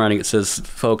own handwriting, it says,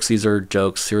 folks, these are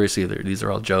jokes. Seriously, these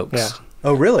are all jokes. Yeah.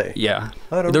 Oh, really? Yeah.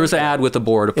 I don't There was know an ad with the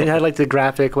board. It had, like, the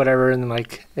graphic, whatever, and,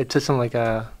 like, it said something like,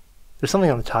 there's something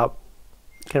on the top.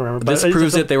 Can't remember. This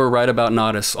proves that they were right about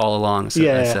Nodis all along, so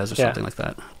it says, or something like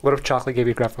that. What if Chocolate gave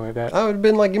you a graphic like that? I would have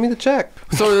been like, give me the check.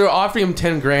 So they're offering him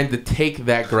 10 grand to take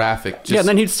that graphic. Yeah, and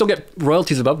then he'd still get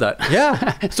royalties above that.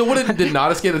 Yeah. So what did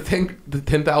Nodis get the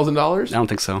 $10,000? I don't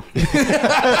think so.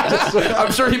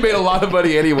 I'm sure he made a lot of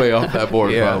money anyway off that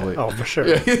board, probably. Oh, for sure.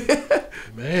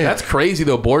 Man. That's crazy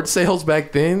though. Board sales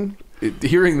back then.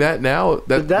 Hearing that now, Did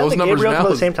that those the numbers Gabriel now come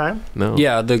at the same time? No.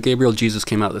 Yeah, the Gabriel Jesus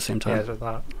came out at the same time. Yeah, that's what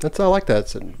I thought. I like that.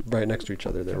 It's right next to each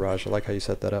other there, Raj. I like how you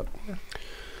set that up.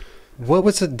 What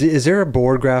was it? Is there a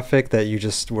board graphic that you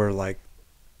just were like,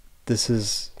 this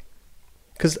is...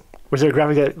 Because... Was there a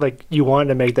graphic that, like, you wanted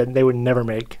to make that they would never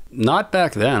make? Not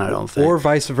back then, I don't think. Or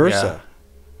vice versa. Yeah.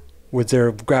 Was there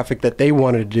a graphic that they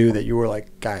wanted to do that you were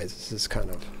like, guys, this is kind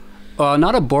of...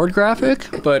 Not a board graphic,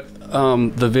 but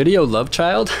the video Love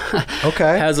Child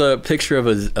has a picture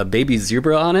of a baby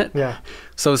zebra on it. Yeah.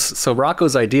 So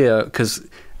Rocco's idea, because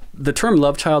the term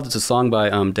Love Child is a song by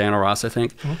Diana Ross, I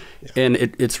think, and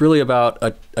it's really about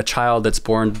a child that's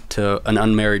born to an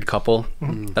unmarried couple.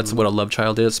 That's what a love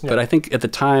child is. But I think at the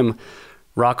time,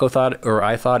 Rocco thought, or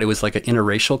I thought, it was like an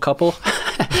interracial couple.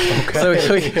 So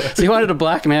he wanted a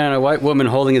black man and a white woman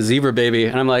holding a zebra baby,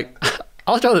 and I'm like...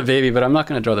 I'll draw the baby, but I'm not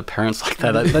going to draw the parents like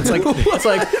that. That's like it's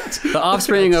like the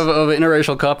offspring of an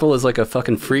interracial couple is like a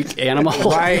fucking freak animal.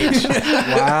 Right.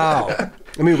 Wow.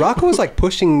 I mean, Rocco was like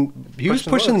pushing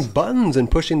buttons and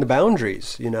pushing the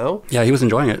boundaries, you know? Yeah, he was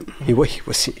enjoying it. He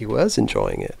was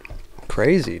enjoying it.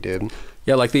 Crazy, dude.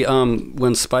 Yeah, like the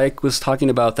when Spike was talking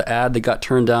about the ad that got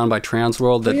turned down by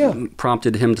Transworld that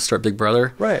prompted him to start Big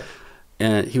Brother. Right.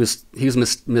 And he was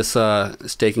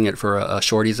mistaking it for a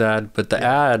Shorty's ad, but the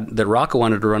ad that Rocco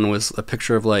wanted to run was a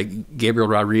picture of like Gabriel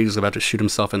Rodriguez about to shoot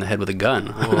himself in the head with a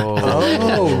gun.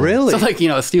 Oh, really? So like, you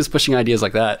know, Steve's pushing ideas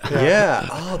like that. Yeah.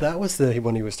 Oh, that was the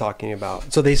one he was talking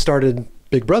about. So they started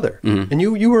Big Brother, and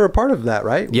you were a part of that,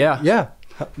 right? Yeah. Yeah.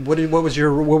 What was your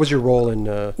role in?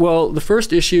 Well, the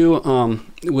first issue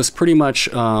was pretty much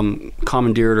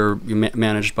commandeered or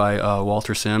managed by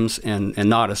Walter Sims and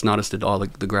Nodis. Nodis did all the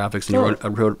graphics, and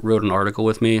he wrote an article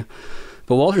with me.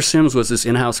 But Walter Sims was this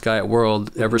in-house guy at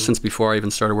World ever since before I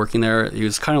even started working there. He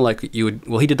was kind of like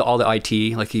he did all the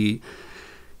IT. Like he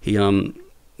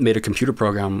made a computer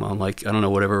program on, like, I don't know,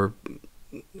 whatever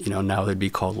now they'd be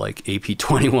called like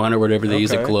AP21 or whatever they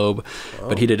use at Globe.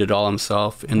 But he did it all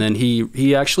himself. And then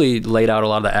he actually laid out a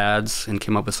lot of the ads and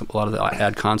came up with a lot of the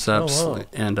ad concepts.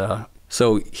 And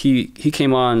so he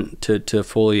came on to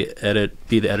fully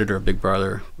be the editor of Big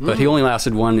Brother. But he only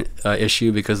lasted one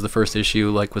issue because the first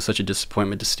issue was such a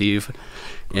disappointment to Steve.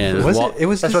 And that's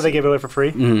why they gave it away for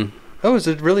free? Mm-hmm. Oh, it was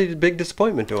a really big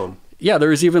disappointment to him. Yeah, there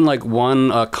was even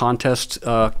one contest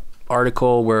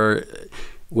article where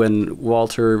when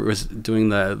Walter was doing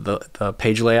the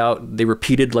page layout, they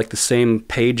repeated the same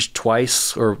page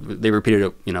twice, or they repeated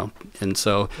it, and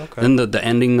so then the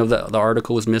ending of the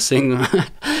article was missing.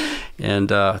 And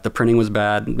the printing was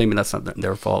bad. Maybe that's not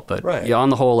their fault, but yeah, on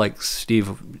the whole,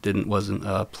 Steve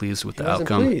wasn't pleased with the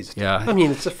outcome. Pleased. Yeah, I mean,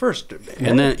 it's the first.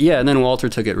 And then Walter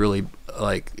took it really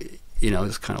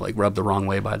was kind of rubbed the wrong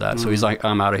way by that. So he's like,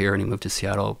 I'm out of here, and he moved to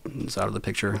Seattle. He's out of the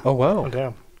picture. Oh wow! Oh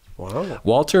damn! Wow.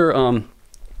 Walter.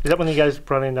 Is that when you guys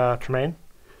brought in Tremaine?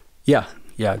 Yeah,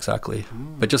 exactly.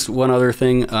 But just one other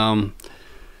thing.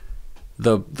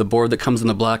 The board that comes in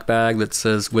the black bag that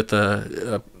says with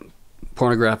a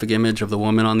pornographic image of the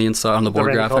woman on the inside on the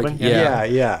board graphic.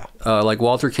 Yeah.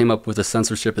 Walter came up with a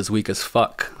 "censorship is weak as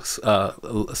fuck"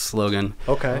 slogan.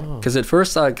 Okay. Because at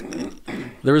first,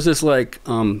 there was this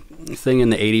thing in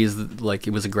the '80s,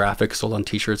 it was a graphic sold on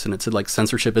T-shirts, and it said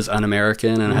censorship is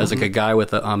un-American, and it has a guy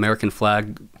with an American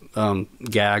flag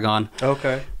gag on.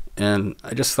 Okay. And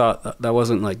I just thought that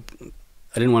wasn't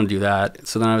I didn't want to do that.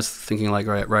 So then I was thinking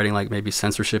writing maybe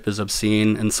censorship is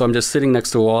obscene. And so I'm just sitting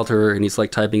next to Walter, and he's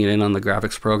typing it in on the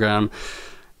graphics program.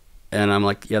 And I'm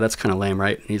like, yeah, that's kind of lame,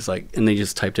 right? And he's and they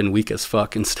just typed in weak as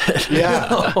fuck instead.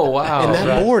 Yeah. Oh, wow. And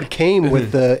that board came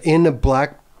with in a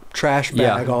black trash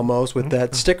bag almost with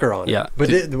that sticker on it. Yeah.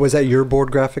 But was that your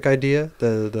board graphic idea?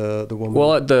 The woman?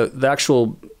 Well, the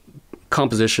actual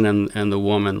composition and the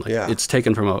woman, it's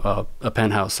taken from a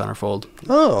Penthouse centerfold.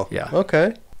 Oh. Yeah.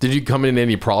 Okay. Did you come in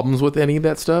any problems with any of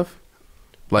that stuff?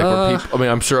 Were people,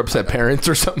 I'm sure upset parents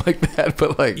or something like that,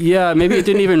 but yeah, maybe it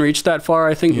didn't even reach that far.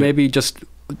 I think maybe just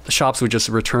the shops would just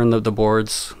return the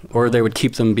boards, or they would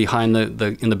keep them behind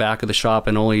in the back of the shop,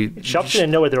 and only shops didn't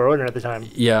know what they were ordering at the time.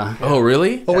 Yeah. Oh,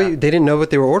 really? Oh, wait, they didn't know what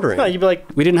they were ordering. No, you'd be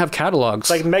we didn't have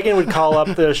catalogs. Megan would call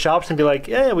up the shops and be like,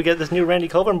 "Yeah, we got this new Randy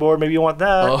Colburn board. Maybe you want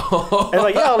that?" Oh.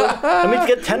 And yeah, let me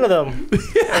get 10 of them.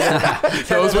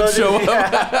 Those would show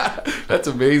up. That's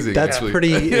amazing. That's actually.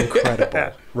 Pretty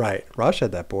incredible. Right. Rosh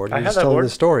had that board. He was telling the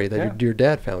story that your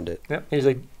dad found it. Yeah. He's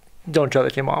like, "Don't tell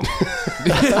that to your mom."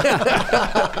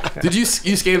 Did you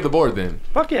skated the board then?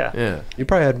 Fuck yeah. Yeah. You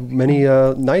probably had many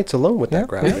nights alone with that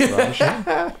graphic, Rosh.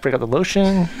 Break out the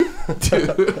lotion.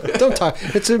 Don't talk.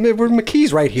 We're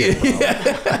McKee's right here.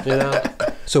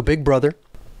 So Big Brother.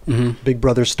 Mm-hmm. Big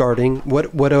Brother starting.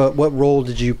 What role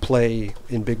did you play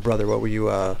in Big Brother? What were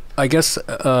you? I guess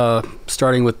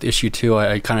starting with issue 2,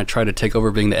 I kind of tried to take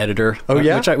over being the editor. Oh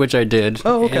yeah, which I did.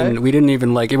 Oh okay. And we didn't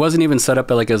even it wasn't even set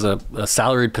up as a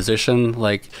salaried position.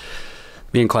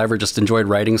 Me and Cliver just enjoyed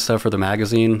writing stuff for the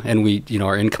magazine, and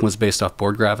our income was based off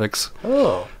board graphics.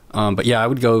 Oh. But yeah, I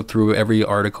would go through every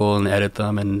article and edit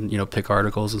them, and pick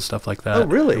articles and stuff like that. Oh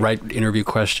really? Write interview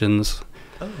questions.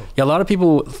 Oh. Yeah, a lot of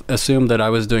people assumed that I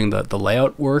was doing the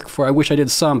layout work for. I wish I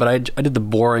did some, but I did the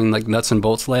boring nuts and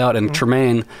bolts layout, and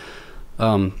Tremaine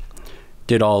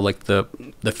did all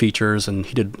the features, and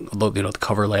he did the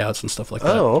cover layouts and stuff like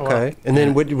that. Oh, okay. Wow. And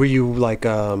then what were you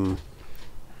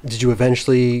did you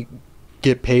eventually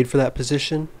get paid for that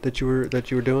position that you were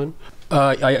doing?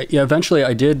 Eventually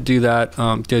I did do that.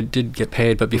 Did get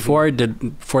paid, but before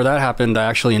that happened, I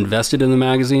actually invested in the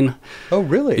magazine. Oh,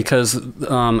 really? Because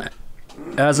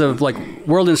as of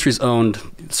World Industries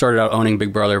started out owning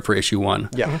Big Brother for issue 1.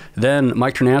 Yeah. Then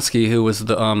Mike Ternatsky, who was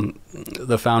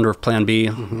the founder of Plan B,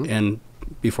 and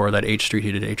before that H Street,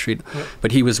 he did H Street,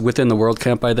 but he was within the World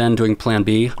Camp by then doing Plan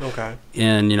B. Okay.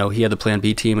 And he had the Plan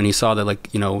B team, and he saw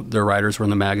that their writers were in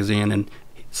the magazine, and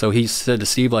so he said to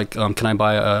Steve, can I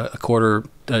buy a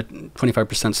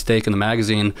 25% stake in the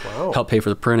magazine, help pay for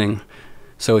the printing?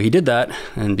 So he did that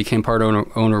and became part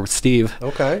owner with Steve.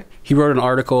 Okay. He wrote an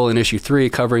article in issue 3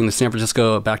 covering the San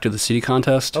Francisco Back to the City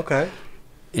contest. Okay.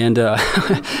 And the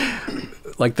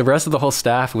rest of the whole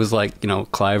staff was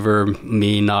Cliver,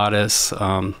 me,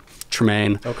 Nodis,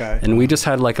 Tremaine. Okay. And we just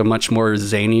had a much more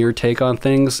zanier take on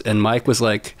things. And Mike was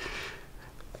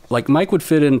Mike would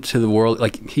fit into the world.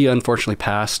 He unfortunately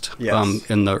passed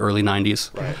in the early 90s.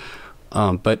 Right.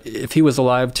 But if he was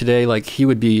alive today, he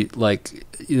would be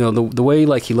the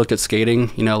way he looked at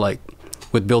skating,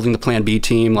 with building the Plan B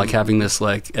team, having this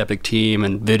epic team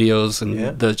and videos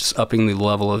and just upping the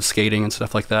level of skating and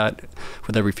stuff like that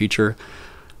with every feature.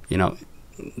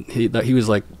 he was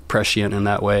like prescient in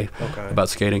that way Okay. about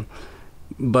skating.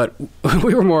 But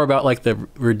we were more about like the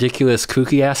ridiculous,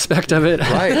 kooky aspect of it.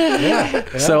 Right.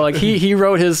 Yeah. So like he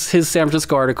wrote his San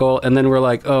Francisco article, and then we're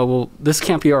like, oh well, this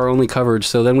can't be our only coverage.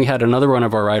 So then we had another one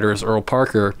of our writers, Earl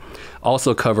Parker,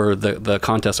 also cover the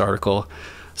contest article.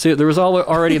 So there was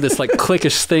already this like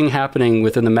cliquish thing happening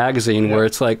within the magazine where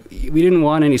it's like we didn't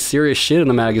want any serious shit in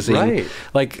the magazine. Right.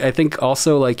 Like I think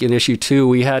also like in issue 2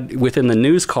 we had within the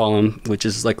news column, which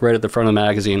is like right at the front of the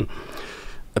magazine,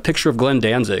 a picture of Glenn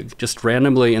Danzig just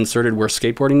randomly inserted where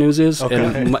skateboarding news is. Okay.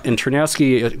 And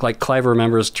Ternowski, like Clive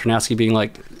remembers Ternowski being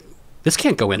like, this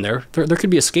can't go in there. There could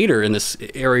be a skater in this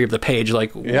area of the page.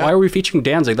 Like, why are we featuring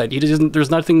Danzig? Like, there's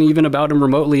nothing even about him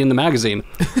remotely in the magazine.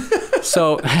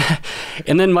 So,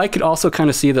 and then Mike could also kind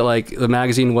of see that like the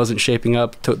magazine wasn't shaping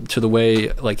up to the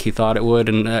way like he thought it would,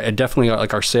 and definitely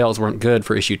like our sales weren't good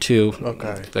for issue 2.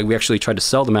 Okay. Like we actually tried to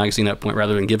sell the magazine at that point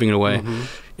rather than giving it away,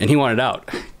 and he wanted out.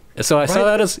 So I saw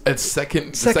that as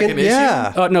second Second, issue.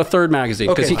 yeah. no, third magazine,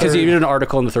 because Okay, he did an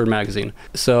article in the third magazine.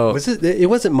 So It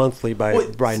wasn't monthly by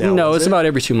now. no, was it's it? about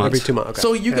every 2 months. Every 2 months. Okay.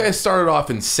 So you guys started off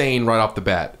insane right off the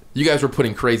bat. You guys were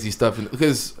putting crazy stuff in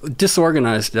because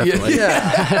Disorganized, definitely.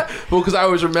 well, because I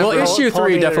always remember. Well, issue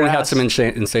 3 Pollinator definitely had ass. some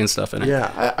insane stuff in it.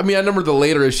 yeah. I mean, I remember the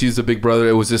later issues of Big Brother.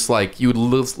 It was just like you would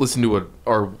listen to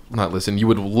you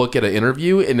would look at an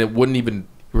interview and it wouldn't even.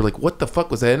 You were like, what the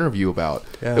fuck was that interview about?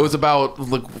 Yeah. It was about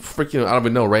like freaking, I don't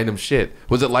even know, random shit.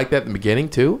 Was it like that in the beginning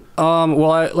too?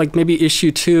 Well, I, like maybe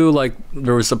issue 2, like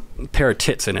there was a pair of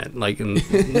tits in it, like and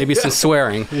maybe some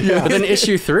swearing. But then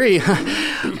issue 3,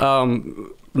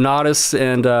 Nodis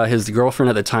and his girlfriend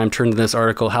at the time turned in this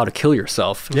article, "How to Kill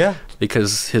Yourself." Yeah.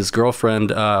 Because his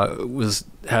girlfriend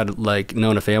had like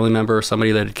known a family member or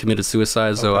somebody that had committed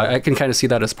suicide. So I can kind of see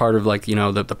that as part of like, you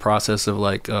know, the process of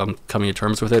like coming to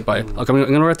terms with it. By like, I'm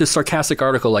going to write this sarcastic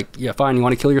article. Like, yeah, fine. You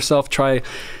want to kill yourself? Try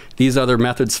these other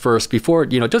methods first before,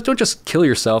 you know, don't just kill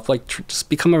yourself. Like just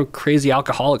become a crazy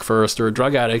alcoholic first or a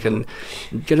drug addict and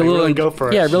get a little, really go for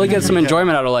it. Yeah, really get some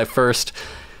enjoyment out of life first.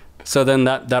 So then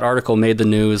that article made the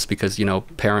news because, you know,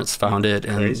 parents found it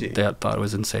and Crazy. they thought it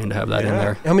was insane to have that in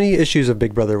there. How many issues of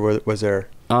Big Brother was there?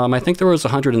 I think there was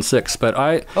 106,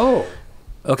 but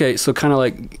okay, so kind of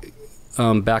like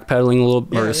backpedaling a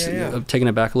little, taking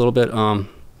it back a little bit.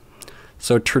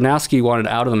 So Ternowski wanted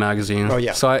out of the magazine. Oh,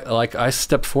 yeah. So I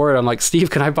stepped forward. I'm like, Steve,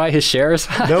 can I buy his shares?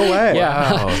 No way.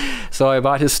 Yeah. Wow. So I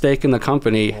bought his stake in the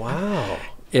company. Wow.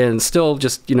 And still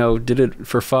just, you know, did it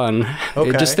for fun.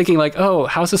 Okay. Just thinking like, oh,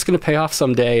 how's this going to pay off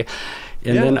someday?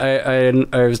 And then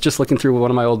I was just looking through one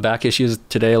of my old back issues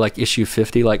today, like issue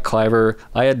 50, like Cliver.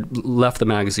 I had left the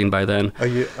magazine by then.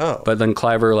 But then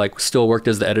Cliver like still worked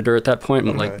as the editor at that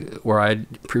point, like where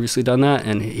I'd previously done that.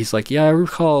 And he's like, yeah, I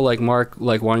recall like Mark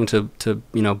like wanting to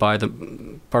you know, buy the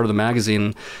part of the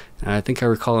magazine. And I think I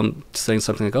recall him saying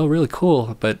something like, oh, really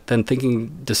cool. But then thinking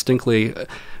distinctly,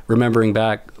 remembering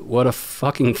back, what a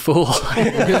fucking fool.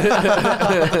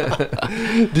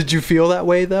 Did you feel that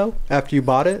way though after you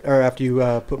bought it or after you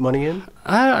put money in?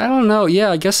 I don't know. Yeah,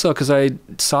 I guess so, because I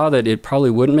saw that it probably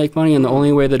wouldn't make money, and the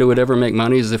only way that it would ever make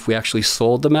money is if we actually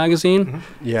sold the magazine.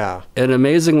 Yeah. And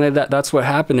amazingly, that's what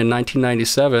happened in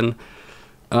 1997.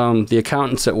 The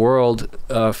accountants at World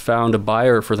found a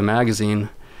buyer for the magazine,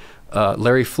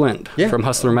 Larry Flint from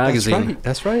Hustler Magazine.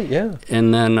 That's right. Yeah.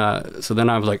 And then, so then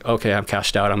I was like, okay, I'm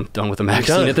cashed out. I'm done with the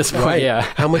magazine at this point. Right. Yeah.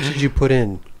 How much did you put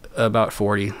in? About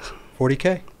 40.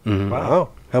 40K.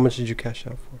 Wow. How much did you cash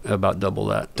out for? About double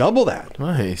that. Double that.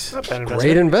 Nice. Not bad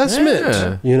Great investment.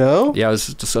 Yeah. You know? Yeah, I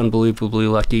was just unbelievably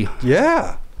lucky.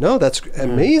 Yeah. No, that's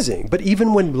amazing. But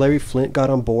even when Larry Flint got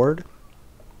on board,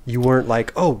 you weren't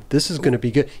like, oh, this is going to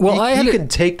be good. Well, he can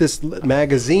take this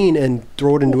magazine and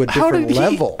throw it into a different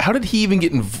level. How did he even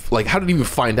get how did he even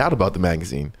find out about the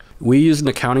magazine? We used an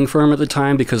accounting firm at the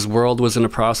time because World was in a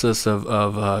process of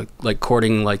like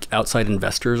courting like outside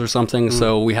investors or something.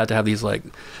 So we had to have these like,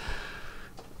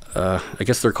 I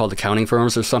guess they're called accounting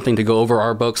firms or something, to go over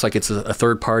our books like it's a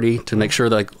third party to make sure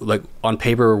that like on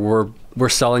paper we're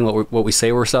selling what we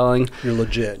say we're selling. You're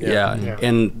legit. Yeah.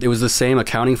 And it was the same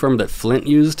accounting firm that Flint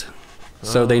used.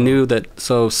 So they knew that,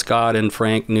 so Scott and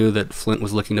Frank knew that Flint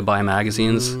was looking to buy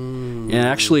magazines. And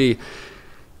actually,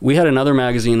 we had another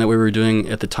magazine that we were doing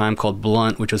at the time called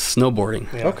Blunt, which was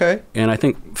snowboarding. Yeah. Okay. And I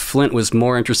think Flint was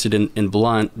more interested in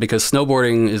Blunt because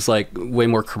snowboarding is like way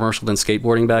more commercial than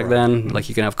skateboarding back then. Like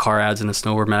you can have car ads in a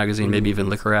snowboard magazine, maybe even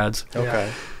liquor ads.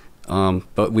 Okay.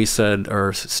 But we said,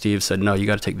 or Steve said, no, you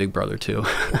got to take Big Brother too.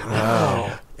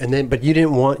 Wow. And then, but you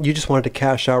just wanted to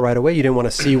cash out right away. You didn't want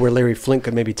to see where Larry Flint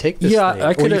could maybe take this thing.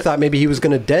 Or you thought maybe he was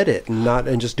going to dead it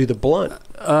and just do the blunt.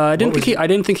 I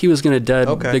didn't think he was going to dead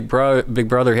Big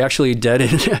Brother. He actually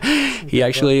deaded. He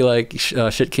actually like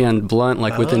shit canned Blunt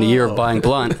like within a year of buying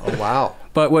Blunt. Oh wow.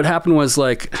 But what happened was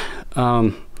like,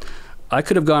 I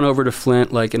could have gone over to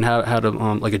Flint like and had a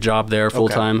like a job there full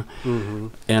time,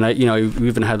 and we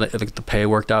even had like the pay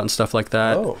worked out and stuff like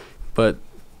that. Oh. But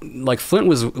like Flint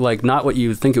was like not what you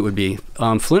would think it would be.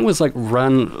 Flint was like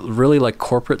run really like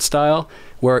corporate style,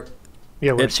 where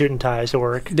wear suit and ties to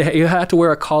work. You had to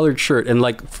wear a collared shirt, and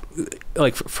like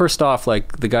first off,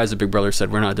 like the guys at Big Brother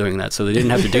said, we're not doing that, so they didn't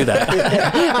have to do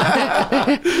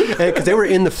that. Because they were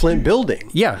in the Flint building.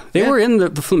 Yeah, they were in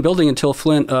the Flint building until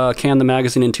Flint canned the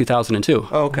magazine in 2002.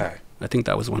 Oh, okay. I think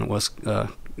that was when it was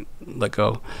let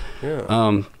go.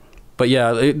 Yeah. But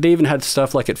yeah, they even had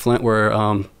stuff like at Flint where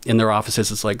in their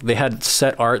offices, it's like they had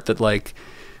set art that like,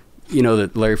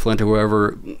 that Larry Flint or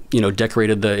whoever,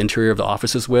 decorated the interior of the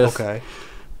offices with. Okay.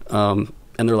 And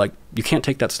they're like, you can't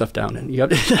take that stuff down. And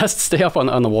it has to stay up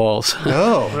on the walls.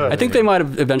 Oh. I think they might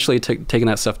have eventually taken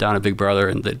that stuff down at Big Brother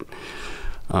and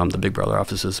the Big Brother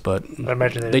offices, but I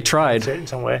imagine they tried in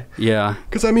some way. Yeah.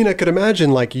 Because I mean, I could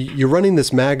imagine like you're running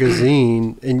this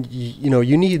magazine and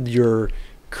you need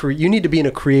you need to be in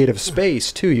a creative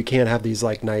space too. You can't have these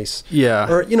like nice,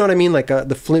 or you know what I mean. Like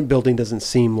the Flint building doesn't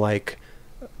seem like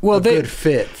a good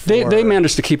fit. They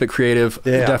managed to keep it creative,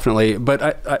 definitely.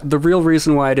 But the real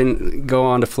reason why I didn't go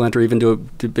on to Flint or even do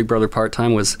Big Brother part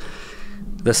time was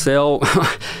the sale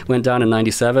went down in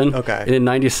 '97. Okay, and in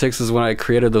 '96 is when I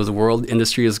created those World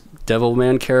Industries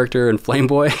Devilman character and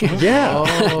Flameboy. Yeah,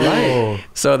 right.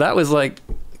 So that was like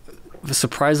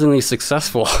surprisingly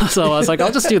successful. So I was like,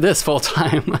 I'll just do this full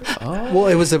time. Well,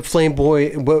 it was a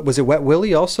Flameboy. What was it? Wet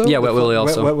Willy also? Yeah, Wet Willy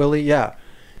also. Wet Willy, yeah.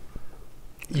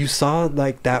 You saw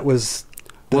like that was.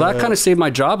 Well, that kind of saved my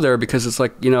job there because it's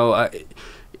like in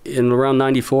around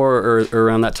 '94 or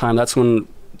around that time, that's when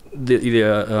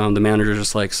the manager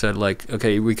just like said like,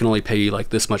 okay, we can only pay you like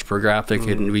this much per graphic,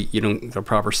 and you don't get a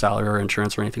proper salary or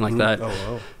insurance or anything like that. Oh,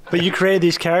 wow. But you created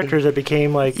these characters that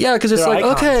became like because it's like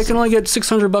icons. Okay, I can only get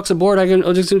 $600 a board.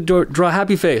 I'll just draw a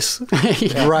happy face.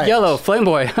 Right. Yellow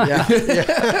Flameboy. Yeah.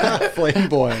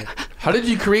 Flameboy. How did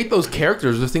you create those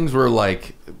characters? Those things were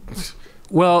like.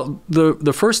 Well,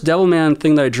 the first Devilman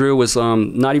thing that I drew was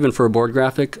not even for a board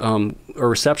graphic. A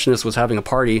receptionist was having a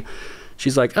party.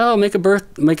 She's like, oh, make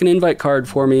an invite card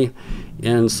for me.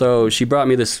 And so she brought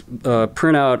me this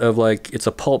printout of like, it's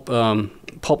a pulp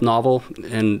novel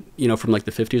and, from like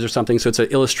the 50s or something. So it's an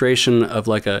illustration of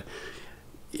like a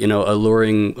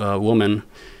alluring woman.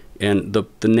 And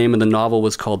the name of the novel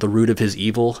was called The Root of His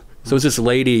Evil. So it's this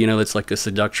lady, that's like a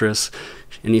seductress.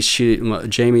 And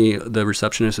Jamie, the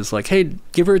receptionist, is like, hey,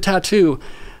 give her a tattoo.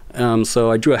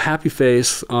 So I drew a happy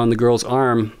face on the girl's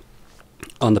arm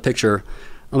on the picture.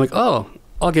 I'm like, oh,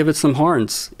 I'll give it some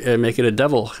horns and make it a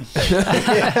devil.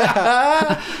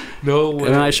 No way.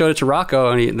 And then I showed it to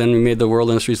Rocco, and then we made the World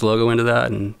Industries logo into that.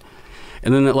 And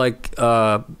then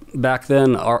back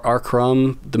then, R.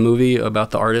 Crumb, the movie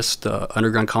about the artist, the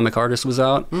underground comic artist, was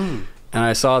out. And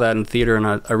I saw that in theater, and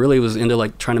I really was into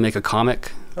like trying to make a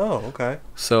comic. Oh, okay.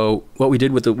 So what we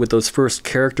did with those first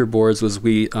character boards was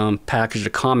we packaged a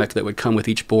comic that would come with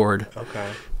each board.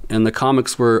 Okay. And the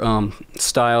comics were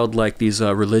styled like these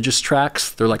religious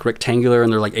tracts. They're like rectangular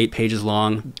and they're like 8 pages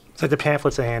long. It's like the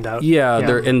pamphlets they hand out. Yeah.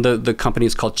 They're in the company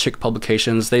is called Chick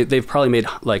Publications. They've probably made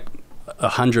like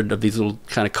 100 of these little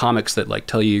kind of comics that like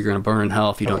tell you you're going to burn in hell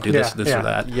if you don't do this or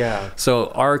that. Yeah. So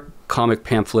our comic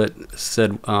pamphlet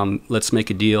said, let's make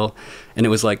a deal. And it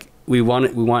was like, we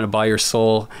want to buy your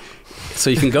soul so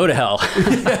you can go to hell.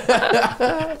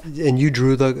 And you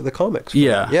drew the comics.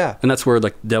 Yeah. Yeah. And that's where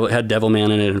like it had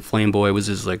Devilman in it, and Flameboy was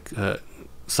his like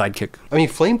sidekick. I mean,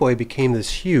 Flameboy became this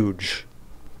huge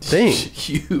thing.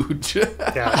 Huge.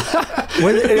 Yeah.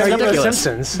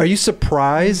 Are you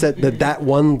surprised that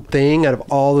one thing out of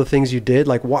all the things you did?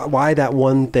 Like, why that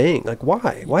one thing? Like,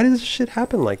 why? Why did this shit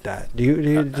happen like that? Did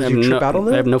you trip out on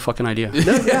that? I have no fucking idea.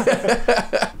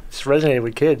 It's resonated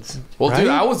with kids. Well, dude,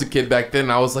 I was a kid back then,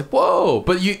 and I was like, whoa.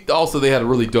 But they had a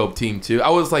really dope team, too. I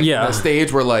was like, at a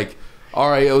stage where, like, all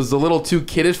right, it was a little too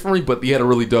kiddish for me, but you had a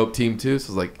really dope team, too. So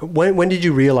it was like... When did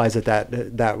you realize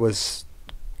that was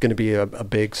going to be a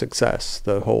big success,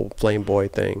 the whole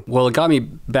Flameboy thing? Well, it got me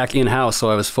back in-house, so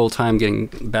I was full-time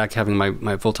having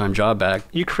my full-time job back.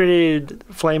 You created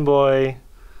Flameboy,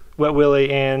 Wet Willy,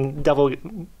 and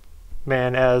Devilman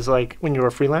as, like, when you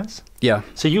were freelance? Yeah.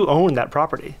 So you owned that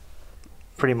property,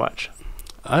 pretty much.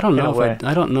 I don't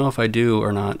know if I do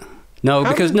or not. No,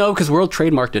 because World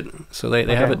trademarked it, so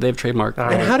they have it. They've trademarked.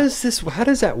 Right. And how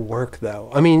does that work though?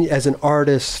 I mean, as an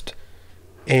artist,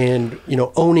 and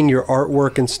owning your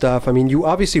artwork and stuff. I mean, you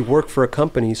obviously work for a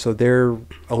company, so they're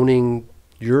owning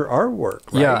your artwork.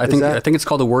 Right? Yeah, I think it's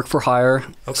called a work for hire.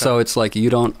 Okay. So it's like you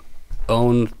don't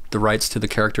own the rights to the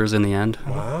characters in the end.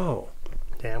 Wow.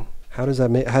 Damn. How did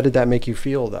that make you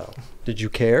feel though? Did you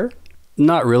care?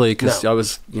 Not really, because I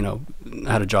was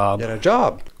had a job. You had a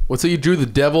job. Well, so you drew the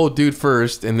devil dude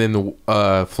first, and then the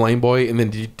Flameboy, and then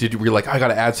were you like, I got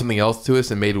to add something else to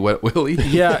us, and made Wet Willy?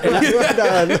 Yeah.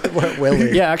 Wet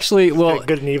Willy. Yeah, actually, well,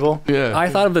 good and evil. Yeah. I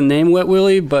thought of the name Wet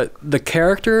Willy, but the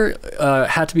character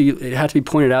had to be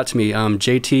pointed out to me.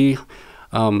 JT,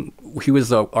 he was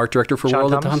the art director for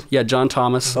World at the time. Yeah, John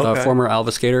Thomas, former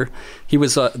Alva skater. He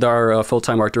was our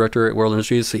full-time art director at World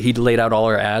Industries. So he laid out all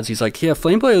our ads. He's like, yeah,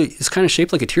 Flameboy is kind of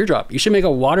shaped like a teardrop. You should make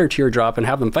a water teardrop and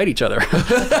have them fight each other.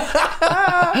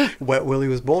 Wet Willy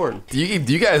was born.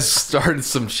 You guys started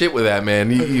some shit with that, man.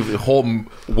 The whole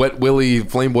Wet Willy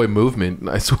Flameboy movement.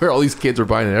 I swear all these kids were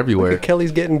buying it everywhere.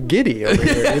 Kelly's getting giddy over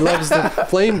here. He loves the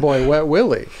Flameboy Wet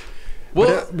Willy.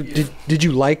 Well, did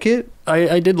you like it?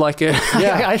 I did like it.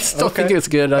 Yeah, I still think it's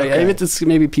good.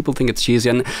 Maybe people think it's cheesy,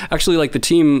 and actually, like the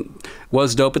team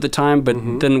was dope at the time, but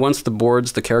then once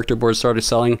the character boards started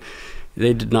selling,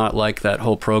 they did not like that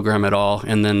whole program at all.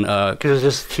 And then because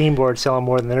it's just team boards selling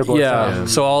more than their boards. Yeah,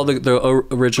 so all the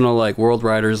original like World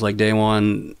Riders, like Day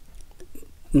One.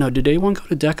 No, did Day One go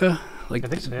to Decca? Like, I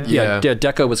think so, yeah.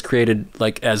 Decca was created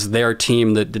like as their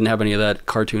team that didn't have any of that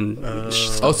cartoon.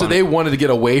 So they wanted to get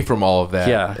away from all of that.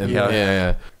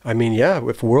 Yeah. I mean,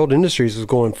 if World Industries was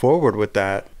going forward with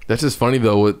that, that's just funny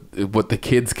though. What the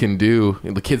kids can do.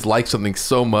 The kids like something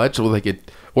so much,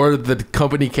 where the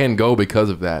company can go because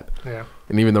of that. Yeah.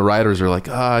 And even the writers are like,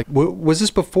 Was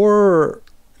this before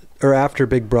or after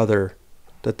Big Brother?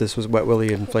 That this was Wet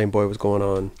Willy and Flameboy was going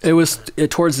on? It was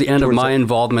towards the end of my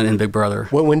involvement in Big Brother.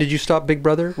 When did you stop Big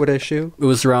Brother? What issue? It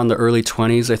was around the early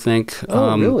 20s, I think.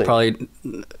 Oh, really? Probably,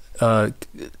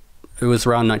 it was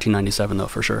around 1997, though,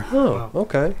 for sure. Oh,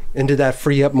 okay. And did that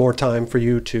free up more time for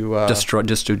you to...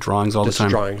 just do drawings all the time?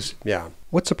 Just drawings, yeah.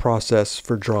 What's the process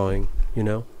for drawing,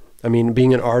 I mean,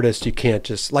 being an artist, you can't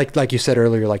just... Like you said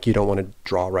earlier, like you don't want to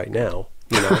draw right now.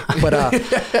 But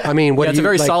I mean, it's a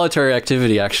very solitary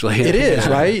activity, actually. It is,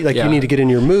 right? Like you need to get in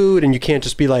your mood, and you can't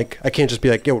just be like, I can't just be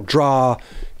like, draw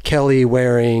Kelly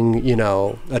wearing,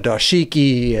 a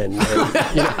dashiki, and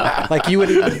like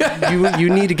you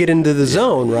need to get into the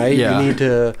zone, right? Yeah. You need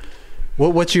to.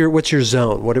 What's your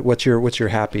zone? What's your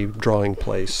happy drawing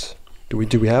place?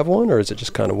 Do we have one, or is it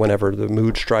just kind of whenever the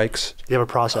mood strikes? You have a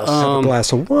process. Have a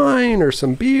glass of wine or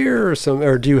some beer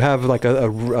or do you have like a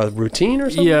routine or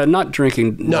something? Yeah, not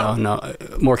drinking. No.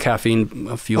 More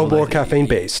caffeine fuel. Oh, more caffeine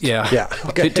based. Yeah.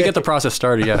 Okay. To get the process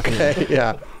started. Yeah. Okay.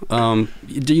 Yeah.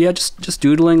 Just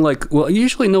doodling.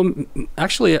 Usually no.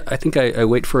 Actually, I think I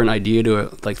wait for an idea to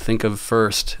think of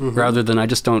first, rather than I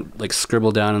just don't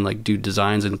scribble down and do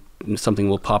designs and something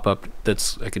will pop up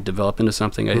I could develop into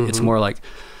something. It's more like.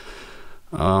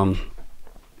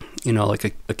 Like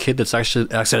a kid that's actually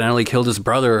accidentally killed his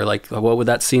brother, what would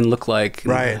that scene look like?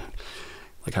 Right.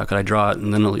 How could I draw it?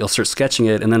 And then you'll start sketching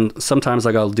it, and then sometimes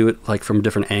I'll do it from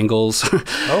different angles.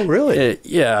 Oh, really?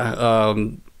 Yeah.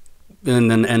 And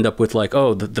then end up with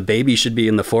the baby should be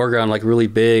in the foreground, really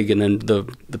big, and then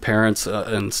the parents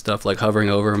and stuff hovering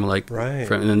over him,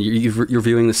 right. And then you're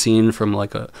viewing the scene from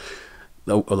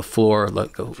the floor,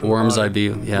 like a worm's eye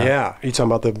view. Yeah. You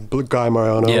talking about the Guy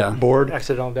Mariano board?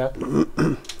 Accidental death.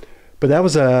 But that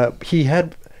was he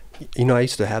had, I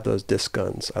used to have those disc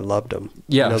guns. I loved them.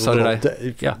 Yeah, so did I.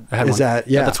 I had one.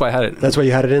 That's why I had it. That's why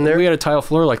you had it in there? We had a tile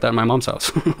floor like that in my mom's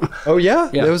house. Oh,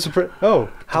 yeah? Yeah. That was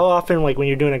How often, when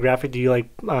you're doing a graphic, do you if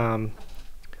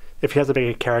you have to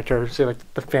make a character, say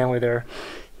the family there,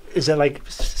 is that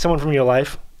someone from your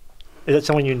life? Is it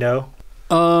someone you know?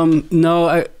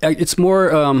 No, it's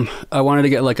more, I wanted to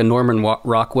get a Norman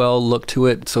Rockwell look to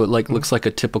it. So it looks like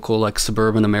a typical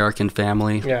suburban American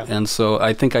family. Yeah. And so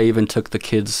I think I even took the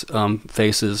kids'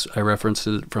 faces. I referenced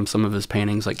it from some of his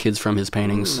paintings, kids from his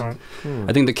paintings. Right.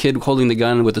 I think the kid holding the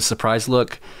gun with the surprise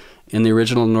look in the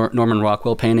original Norman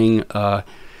Rockwell painting,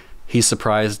 he's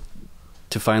surprised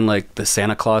to find the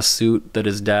Santa Claus suit that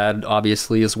his dad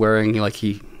obviously is wearing.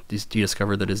 He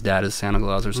discovered that his dad is Santa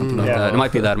Claus or something like that. It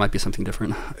might be that. It might be something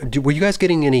different. Were you guys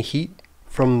getting any heat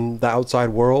from the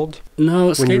outside world?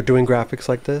 No. When you were doing graphics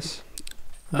like this?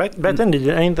 Back then, did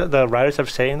any of the writers have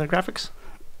say in the graphics?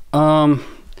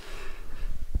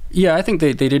 Yeah, I think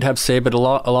they did have say, but a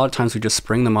lot of times we just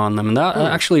spring them on them, and that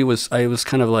actually I was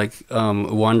kind of like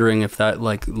wondering if that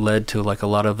like led to like a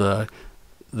lot of the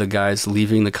guys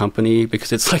leaving the company,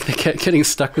 because it's like they kept getting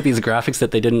stuck with these graphics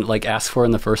that they didn't like ask for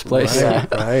in the first place.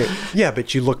 Right. Yeah,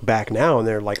 but you look back now and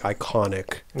they're like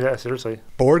iconic. Yeah, seriously.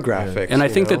 Board graphics. And I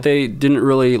think that they didn't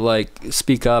really like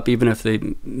speak up, even if they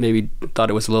maybe thought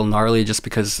it was a little gnarly, just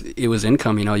because it was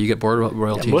income. You know, you get board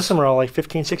royalties. Yeah, most of them are all like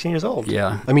 15, 16 years old.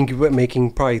 Yeah. I mean, you're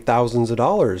making probably thousands of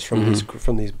dollars from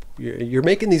these. You're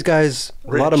making these guys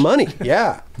a lot of money.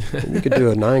 Yeah. You could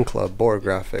do a 9 Club board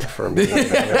graphic for me.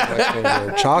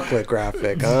 Or chocolate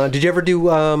graphic. Did you ever do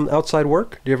outside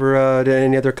work? Did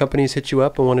any other companies hit you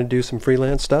up and want to do some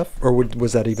freelance stuff? Or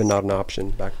was that even not an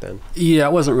option back then? Yeah,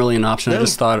 it wasn't really an option. No. I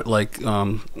just thought like,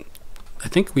 I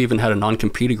think we even had a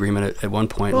non-compete agreement at one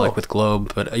point, like with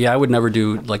Globe. But yeah, I would never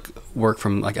do like work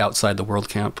from like outside the World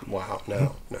Camp. Wow,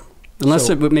 no. Unless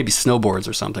it maybe snowboards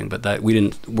or something, but that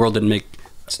World didn't make.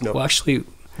 Well, actually,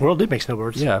 World did make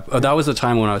snowboards. Yeah, that was the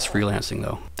time when I was freelancing,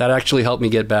 though. That actually helped me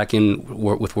get back in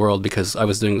with World, because I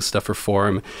was doing this stuff for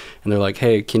Forum, and they're like,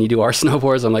 "Hey, can you do our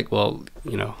snowboards?" I'm like, "Well,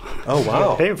 you know." Oh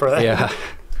wow, paying for that. Yeah.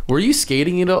 Were you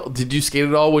skating at all? Did you skate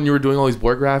at all when you were doing all these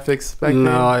board graphics back then?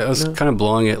 No, I was kind of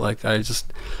blowing it. Like I was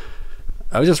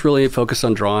just really focused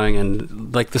on drawing,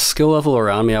 and like the skill level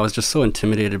around me, I was just so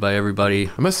intimidated by everybody.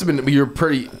 It must have been, you were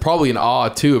probably in awe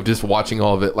too of just watching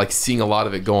all of it, like seeing a lot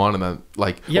of it go on, and then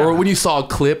like, or when you saw a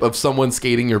clip of someone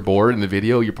skating your board in the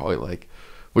video, you're probably like,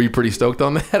 were you pretty stoked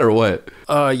on that or what?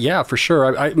 Yeah, for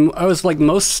sure. I was like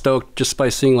most stoked just by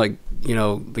seeing like, you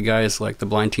know, the guys like the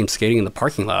blind team skating in the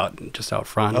parking lot just out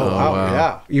front. Oh wow,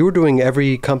 yeah. You were doing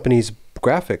every company's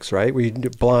graphics, right? Were you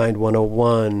Blind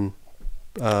 101?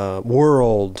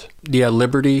 World. Yeah,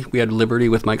 Liberty. We had Liberty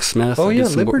with Mike Smith. Oh, I yeah, did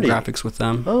some Liberty. graphics with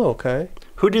them. Oh, okay.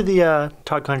 Who did the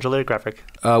Todd Congelet graphic?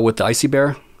 With the Icy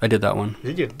Bear, I did that one.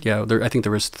 Did you? Yeah, I think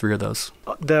there was 3 of those.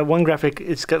 The one graphic,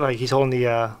 it's got like he's holding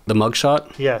the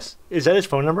mugshot. Yes. Is that his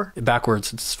phone number?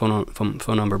 Backwards. It's phone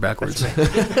number backwards. I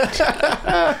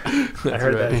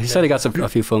heard that. He said he got a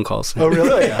few phone calls. Oh,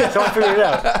 really? So I figured it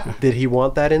out. Did he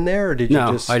want that in there, or did you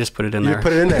just? No, I just put it in there. You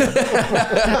put it in there.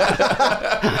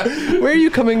 Where are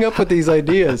you coming up with these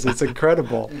ideas? It's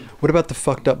incredible. What about the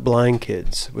fucked up blind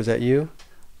kids? Was that you?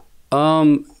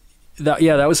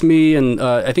 That was me, and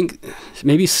I think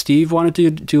maybe Steve wanted to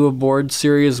do a board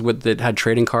series that had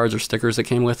trading cards or stickers that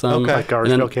came with them. Okay, like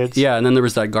Garbage Pail Kids. Yeah, and then there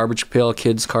was that Garbage Pail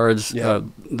Kids cards, yeah.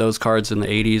 Those cards in the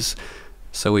 80s.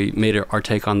 So we made our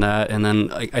take on that, and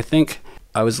then I think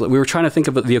we were trying to think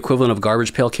of the equivalent of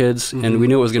Garbage Pail Kids, and we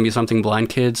knew it was going to be something Blind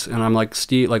Kids, and I'm like,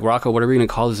 Steve, like Rocco, what are we going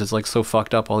to call this? It's like so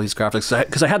fucked up, all these graphics,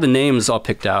 because I had the names all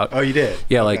picked out. Oh, you did?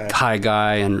 Yeah, okay. Like High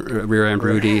Guy and Rear End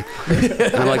Rudy.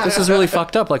 And I'm like, this is really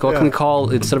fucked up. Like, what can we call,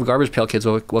 instead of Garbage Pail Kids,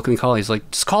 what can we call it? He's like,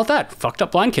 just call it that, Fucked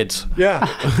Up Blind Kids. Yeah,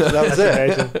 that was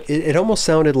it. It almost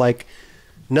sounded like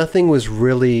nothing was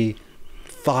really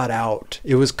thought out.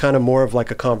 It was kind of more of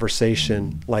like a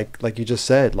conversation, like you just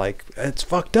said, like, it's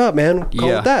fucked up, man,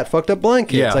 call it that, Fucked Up Blind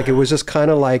Kids. Yeah. Like it was just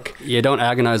kind of like, don't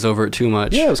agonize over it too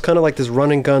much. Yeah, it was kind of like this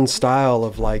run and gun style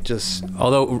of like just,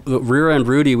 although Rear End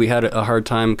Rudy, we had a hard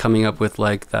time coming up with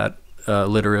like that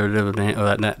alliterative name,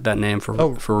 that name for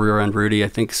Rear End Rudy. I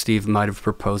think Steve might have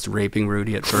proposed raping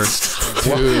Rudy at first.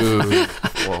 Dude.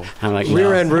 Whoa. I'm like,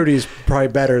 Rear End Rudy's probably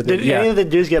better than. Did any of the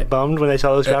dudes get bummed when they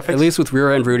saw those graphics? At least with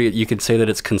Rear End Rudy, you could say that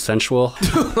it's consensual.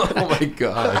 Oh my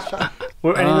gosh.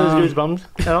 Were any of those dudes bummed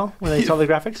at all when they saw the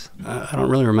graphics? I don't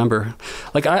really remember.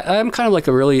 Like I'm kind of like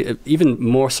a really, even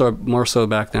more so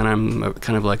back then, I'm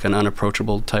kind of like an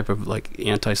unapproachable type of like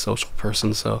antisocial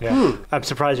person. So yeah. I'm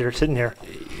surprised you're sitting here.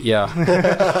 Yeah.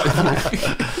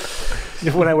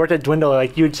 When I worked at Dwindle,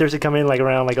 like you'd seriously come in like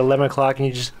around like 11 o'clock and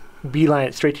you just beeline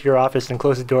it straight to your office and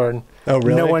close the door, and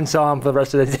no one saw him for the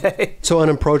rest of the day. So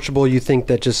unapproachable, you think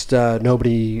that just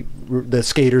nobody, the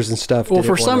skaters and stuff. Well,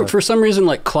 for some reason,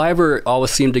 like Cliver always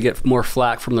seemed to get more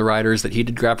flack from the writers that he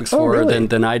did graphics for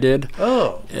than I did.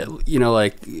 Oh, you know,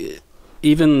 like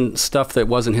even stuff that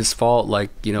wasn't his fault, like,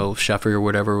 you know, Sheffy or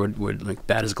whatever would like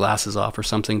bat his glasses off or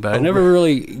something. But I never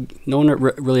really, no one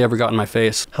really ever got in my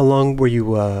face. How long were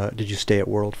you? Did you stay at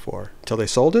World for? Till they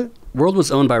sold it? World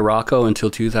was owned by Rocco until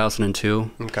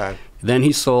 2002. Okay. Then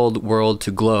he sold World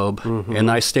to Globe, and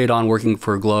I stayed on working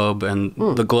for Globe, and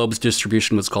the Globe's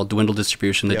distribution was called Dwindle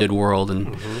Distribution. They did World,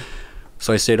 and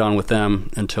so I stayed on with them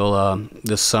until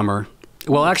this summer.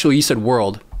 Well, actually, you said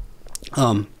World.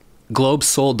 Globe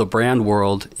sold the brand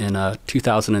World in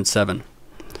 2007.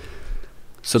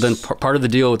 So then part of the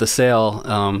deal with the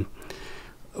sale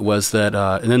was that,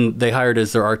 and then they hired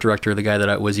as their art director the guy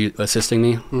that was assisting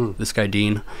me, this guy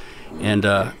Dean, and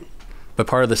But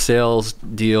part of the sales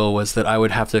deal was that I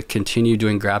would have to continue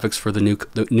doing graphics for the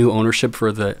new ownership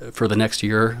for the next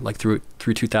year, like through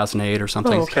 2008 or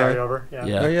something. Oh, okay. Carry over. Yeah.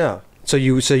 Yeah. Oh, yeah. So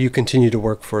you continued to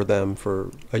work for them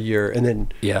for a year, and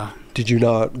then did you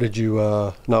not want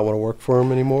to work for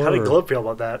them anymore? How did Globe feel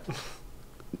about that?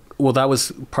 Well, that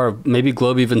was part of, maybe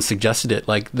Globe even suggested it.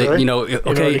 Like, they, really? in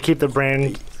order to keep the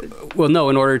brand. Well,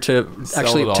 no, in order to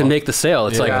to make the sale.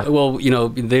 It's like, well,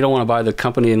 they don't want to buy the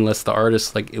company unless the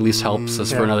artist like at least helps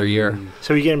us for another year.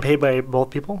 So you're getting paid by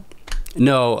both people?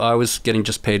 No, I was getting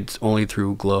just paid only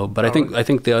through Globe, but I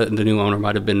think the new owner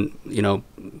might have been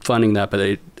funding that,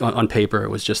 but on paper it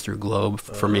was just through Globe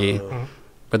for me.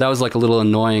 But that was like a little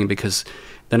annoying because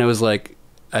then it was like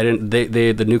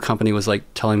the new company was like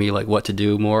telling me like what to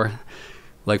do more.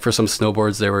 Like for some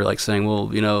snowboards, they were like saying, well,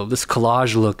 this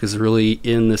collage look is really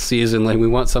in this season. Like we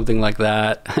want something like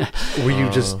that. Were you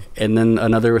just? And then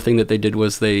another thing that they did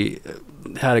was they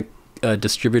had a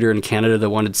distributor in Canada that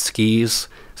wanted skis.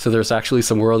 So there's actually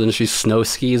some World Industry snow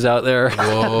skis out there.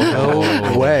 Whoa.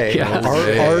 No way. Yeah.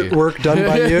 Artwork done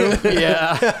by you?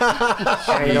 Yeah.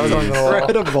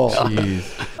 Incredible.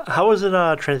 Jeez. How was it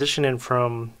transitioning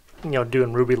from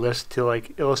doing Ruby List to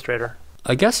like Illustrator?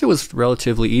 I guess it was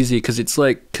relatively easy because it's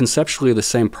like conceptually the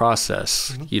same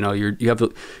process. You have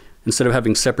instead of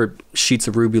having separate sheets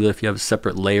of Ruby Lift, you have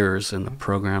separate layers in the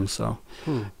program. So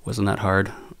it wasn't that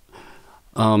hard.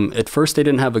 At first, they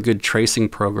didn't have a good tracing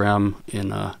program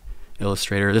in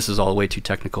Illustrator. This is all way too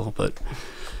technical, but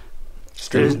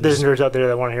there's nerds out there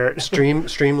that want to hear it.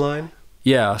 Streamline?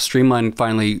 Yeah, Streamline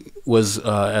finally was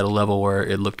at a level where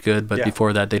it looked good, but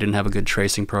before that, they didn't have a good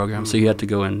tracing program. So you had to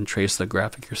go and trace the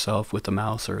graphic yourself with the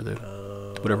mouse or the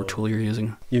whatever tool you're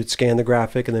using. You'd scan the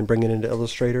graphic and then bring it into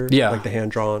Illustrator? Yeah. Like the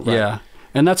hand-drawn? Right. Yeah.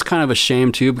 And that's kind of a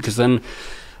shame, too, because then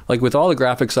like with all the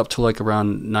graphics up to like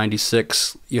around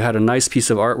 96, you had a nice piece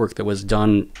of artwork that was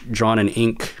drawn in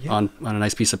ink on a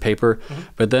nice piece of paper.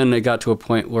 But then it got to a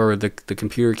point where the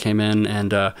computer came in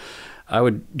and I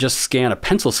would just scan a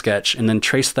pencil sketch and then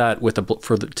trace that with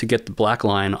to get the black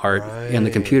line art in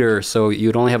the computer. So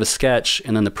you'd only have a sketch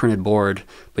and then the printed board,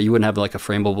 but you wouldn't have like a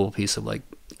frameable piece of like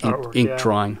ink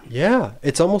drawing. Yeah,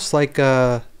 it's almost like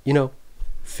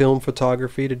film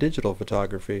photography to digital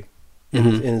photography.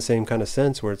 In the same kind of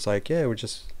sense where it's like, it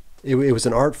was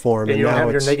an art form. Yeah, and you don't now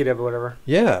have your negative or whatever.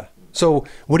 Yeah. So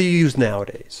what do you use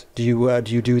nowadays? Do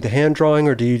you do the hand drawing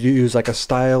or do you use like a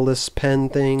stylus pen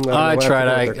thing? I tried.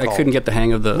 I couldn't get the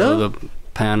hang of the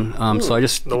pen. So I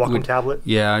just... The Wacom tablet?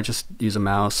 Yeah, I just use a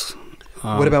mouse.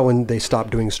 What about when they stopped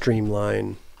doing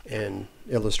Streamline and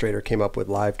Illustrator came up with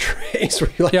Live Trace?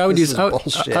 Where you're like, I would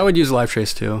use Live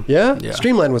Trace too. Yeah?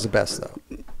 Streamline was the best though.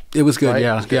 It was good, right?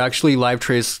 yeah. Yeah, actually, Live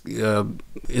Trace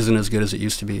isn't as good as it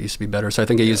used to be. It used to be better. So I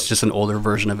think I used just an older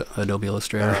version of Adobe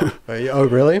Illustrator. Oh,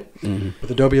 really? With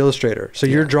Adobe Illustrator. So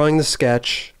you're drawing the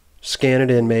sketch, scan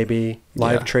it in maybe,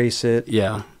 Live Trace it,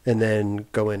 and then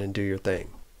go in and do your thing.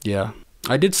 Yeah.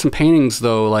 I did some paintings,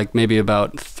 though, like maybe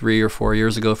about 3 or 4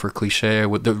 years ago for Cliché,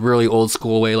 with the really old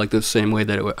school way, like the same way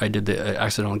that I did the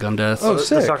Accidental Gum Death. Oh,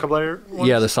 sick. The soccer player ones?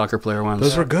 Yeah, the soccer player ones.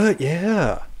 Those were good,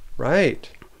 yeah. Right.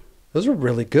 Those were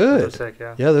really good. Those were sick,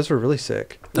 yeah. Yeah, those were really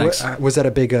sick. Thanks. Was that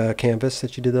a big canvas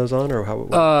that you did those on, or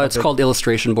how? It's called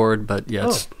illustration board, but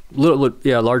it's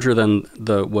larger than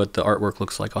what the artwork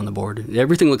looks like on the board.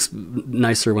 Everything looks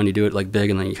nicer when you do it like big,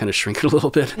 and then you kind of shrink it a little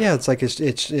bit. Yeah, it's like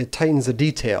it tightens the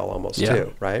detail almost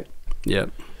too, right? Yeah.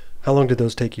 How long did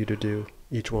those take you to do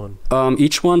each one?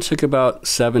 Each one took about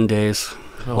 7 days,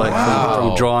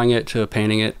 from drawing it to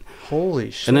painting it.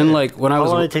 Holy shit! And then like when I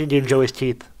was... How long did it take you to do Joey's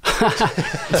teeth?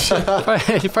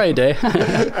 probably a day.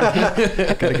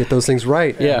 Gotta get those things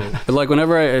right. Yeah, but like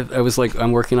whenever I was like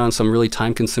I'm working on some really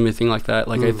time-consuming thing like that,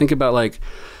 like I think about like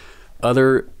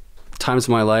other times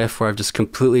in my life where I've just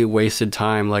completely wasted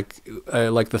time. Like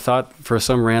the thought, for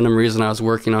some random reason, I was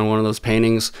working on one of those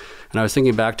paintings, and I was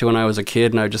thinking back to when I was a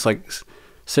kid, and I would just like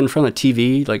sit in front of the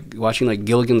TV, like watching like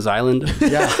Gilligan's Island.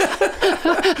 Yeah.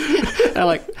 And I'm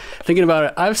like thinking about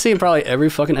it. I've seen probably every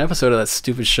fucking episode of that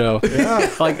stupid show. Yeah.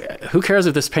 Like, who cares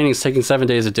if this painting's taking 7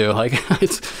 days to do? Like,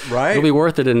 it'll be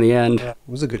worth it in the end. Yeah. It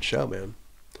was a good show, man.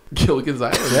 Gilligan's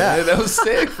Island. Yeah, man. That was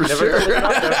sick for sure.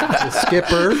 The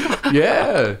Skipper.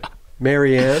 Yeah.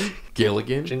 Marianne.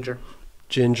 Gilligan.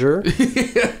 Ginger.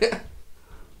 The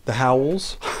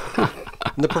Howells.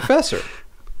 And the Professor.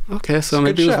 Okay, so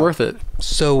maybe it was worth it.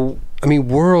 So, I mean,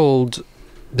 World,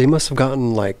 they must have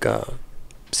gotten like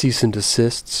cease and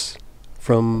desists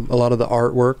from a lot of the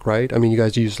artwork, right? I mean, you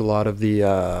guys used a lot of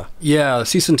the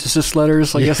cease and desist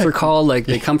letters, I guess they're called. Like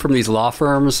they come from these law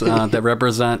firms that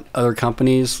represent other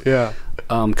companies. Yeah.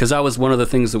 Because that was one of the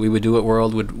things that we would do at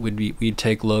World. We'd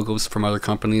take logos from other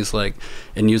companies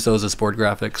and use those as board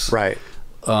graphics. Right.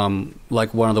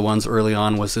 Like one of the ones early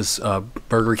on was this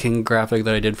Burger King graphic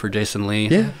that I did for Jason Lee.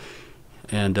 Yeah.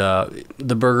 And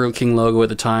the Burger King logo at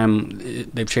the time,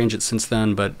 they've changed it since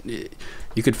then, but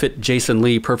you could fit Jason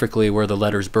Lee perfectly where the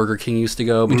letters Burger King used to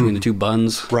go between the two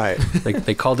buns. Right.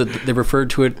 They called it, they referred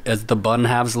to it as the Bun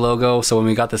Halves logo. So when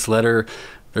we got this letter,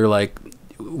 they're like,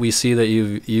 we see that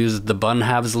you've used the Bun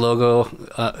Halves logo,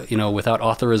 without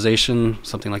authorization,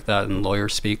 something like that in lawyer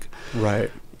speak. Right.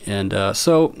 And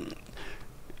so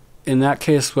in that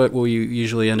case, what we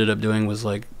usually ended up doing was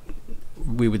like,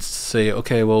 we would say,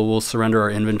 okay, well, we'll surrender our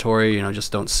inventory,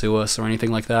 just don't sue us or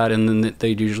anything like that. And then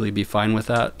they'd usually be fine with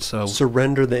that. So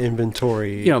surrender the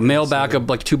inventory. Mail back up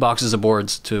like 2 boxes of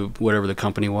boards to whatever the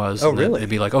company was. Oh, really? They'd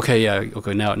be like, okay,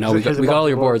 now we got all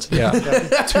your boards. Yeah.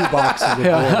 2 boxes of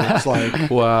boards.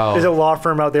 Like, wow. There's a law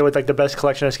firm out there with like the best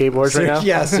collection of skateboards right now.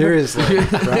 Yeah, seriously.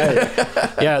 Right.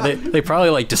 Yeah, they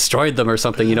probably like destroyed them or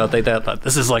something. They thought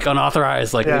this is like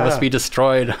unauthorized. Like, they must be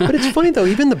destroyed. But it's funny though,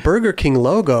 even the Burger King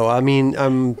logo, I mean,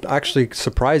 I'm actually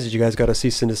surprised that you guys got a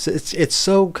cease and desist. It's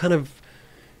so kind of,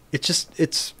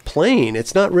 it's plain.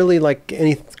 It's not really like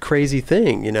any crazy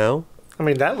thing, I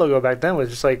mean, that logo back then was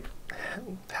just like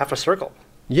half a circle.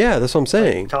 Yeah, that's what I'm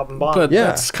saying. Like top and bottom. But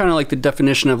that's kind of like the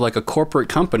definition of like a corporate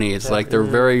company. It's like they're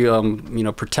very,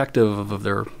 protective of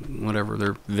their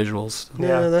visuals.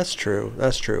 Yeah, that's true.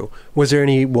 That's true. Was there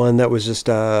any one that was just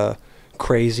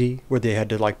crazy where they had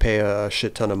to like pay a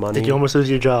shit ton of money? Did you almost lose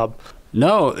your job?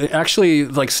 No, actually,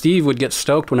 like Steve would get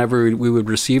stoked whenever we would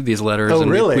receive these letters. Oh, and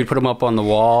really? We'd put them up on the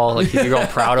wall. Like he'd be all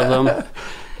proud of them.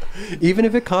 Even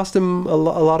if it cost him a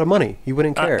lot of money, he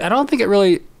wouldn't care. I don't think it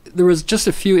really. There was just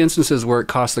a few instances where it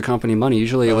cost the company money.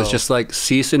 Usually, it was just like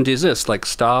cease and desist, like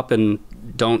stop and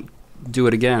don't do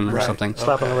it again or something.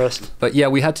 Slap on the wrist. But yeah,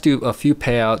 we had to do a few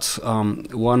payouts.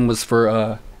 One was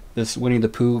for this Winnie the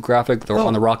Pooh graphic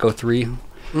on the Rocco 3.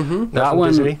 Mm-hmm. That one.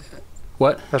 Disney?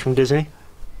 What? That's from Disney?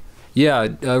 Yeah,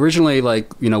 originally,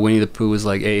 Winnie the Pooh was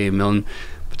like A.A. Milne,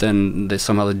 but then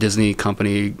somehow the Disney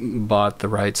company bought the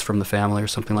rights from the family or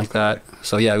something like that.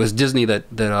 So yeah, it was Disney that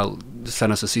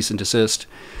sent us a cease and desist.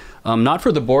 Not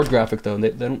for the board graphic though.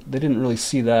 They didn't really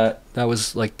see that. That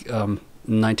was like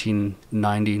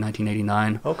 1990,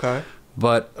 1989. Okay.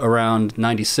 But around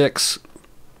 96,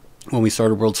 when we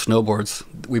started World Snowboards,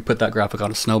 we put that graphic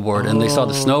on a snowboard, and they saw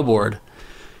the snowboard,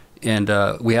 and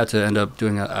we had to end up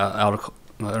doing out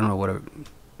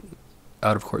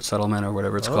of court settlement or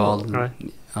whatever it's called. Right.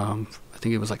 I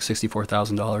think it was like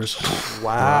 $64,000.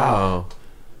 Wow.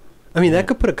 I mean, that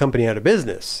could put a company out of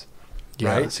business.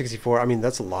 Yeah. Right? 64. I mean,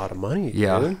 that's a lot of money.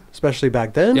 Yeah. Dude. Especially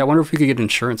back then. Yeah, I wonder if we could get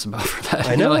insurance for that.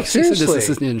 I know, seriously. This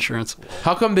isn't insurance.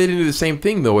 How come they didn't do the same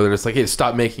thing though? Whether it's like, hey,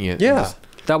 stop making it. Yeah.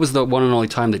 That was the one and only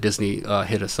time that Disney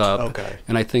hit us up. Okay.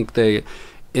 And I think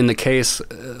in the case,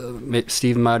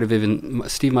 Steve might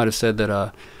have said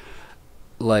that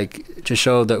to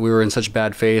show that we were in such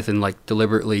bad faith and like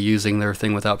deliberately using their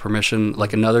thing without permission.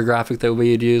 Like another graphic that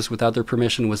we had used without their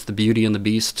permission was the Beauty and the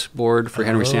Beast board for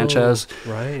Henry Sanchez.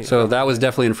 Right. So that was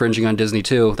definitely infringing on Disney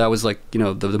too. That was like,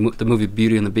 the movie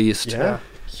Beauty and the Beast. Yeah.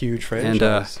 Huge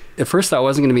franchise. And at first that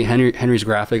wasn't going to be Henry's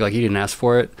graphic. Like he didn't ask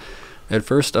for it. At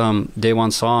first,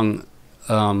 Daewon Song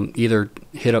either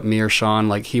hit up me or Sean.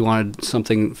 Like he wanted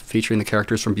something featuring the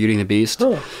characters from Beauty and the Beast.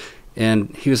 Huh.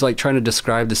 And he was like trying to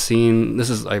describe the scene.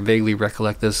 I vaguely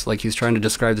recollect this. Like he's trying to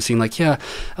describe the scene. Like, yeah,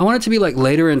 I want it to be like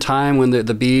later in time when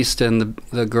the Beast and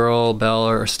the girl Belle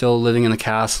are still living in the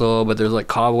castle, but there's like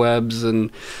cobwebs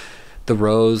and the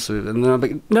rose. And then I'm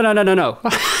like, no.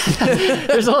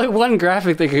 There's only one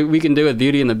graphic that we can do with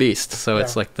Beauty and the Beast. So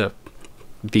it's like the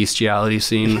bestiality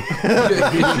scene.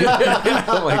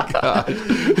 Oh my god!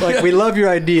 Like, we love your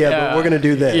idea, but we're gonna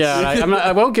do this. Yeah,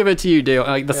 I won't give it to you, Day.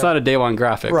 Like that's not a Day One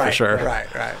graphic for sure. Right.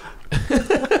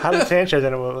 How did Sanchez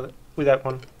end up with that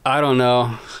one? I don't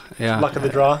know. Yeah, Luck of the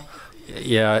draw.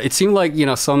 Yeah, it seemed like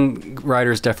some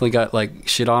writers definitely got like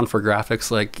shit on for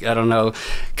graphics. Like I don't know,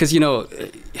 because Henry.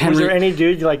 Was there any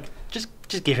dude like just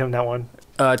give him that one?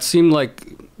 It seemed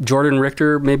like Jordan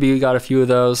Richter maybe got a few of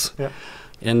those. Yeah.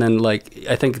 And then, like,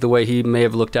 I think the way he may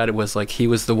have looked at it was like he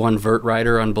was the one vert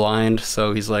writer on Blind,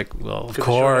 so he's like, well, of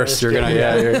course you're gonna,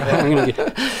 you're gonna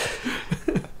get.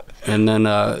 And then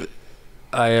I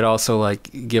had also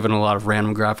like given a lot of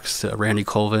random graphics to Randy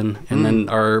Colvin, and then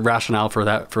our rationale for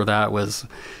that was,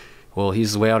 well,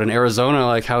 he's way out in Arizona.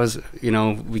 Like, how is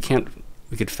we can't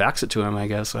we could fax it to him, I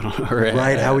guess. I don't know.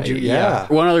 Right? How would you? Yeah.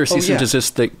 One other cease and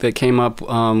desist that came up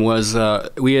was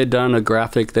we had done a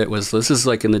graphic that was, this is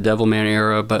like in the Devilman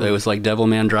era, but it was like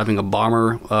Devilman driving a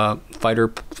bomber fighter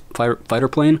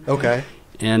plane. Okay.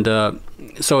 And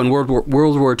so in World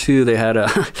War II, they had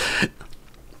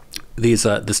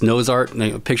this nose art,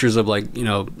 pictures of like, you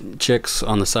know, chicks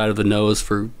on the side of the nose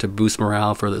to boost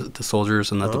morale for the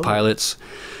soldiers and the pilots.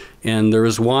 And there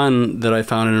was one that I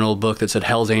found in an old book that said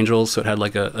Hell's Angels, so it had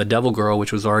like a devil girl,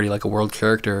 which was already like a world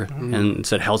character, and it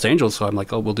said Hell's Angels. So I'm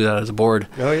like, oh, we'll do that as a board.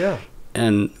 Oh yeah.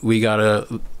 And we got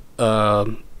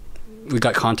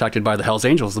contacted by the Hell's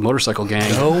Angels, the motorcycle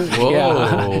gang. Oh,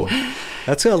 whoa. Yeah.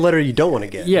 That's a letter you don't want to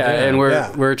get. Yeah, and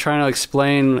we're trying to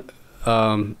explain.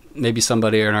 Maybe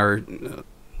somebody in our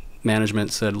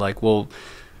management said like, well,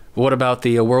 what about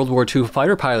the World War II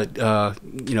fighter pilot,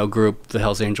 group, the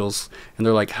Hell's Angels? And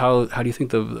they're like, how do you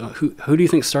think who do you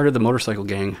think started the motorcycle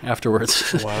gang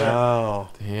afterwards? Wow.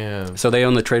 Damn. So they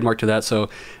own the trademark to that. So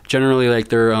generally, like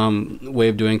their way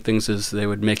of doing things is they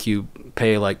would make you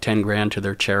pay like $10,000 to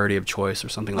their charity of choice or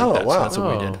something like that. Wow. So that's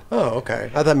what we did. Oh,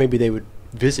 okay. I thought maybe they would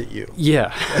visit you.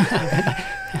 Yeah.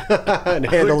 And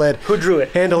handle it. Who drew it?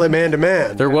 Handle it man to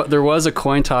man. There was a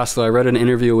coin toss, though. I read an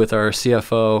interview with our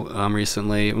CFO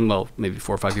recently, well, maybe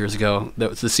 4 or 5 years ago. That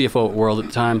was the CFO at World at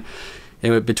the time.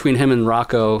 And between him and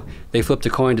Rocco, they flipped a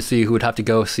coin to see who would have to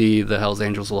go see the Hells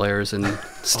Angels lawyers. And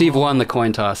Steve won the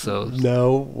coin toss, so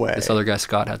no way. This other guy,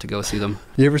 Scott, had to go see them.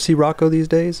 You ever see Rocco these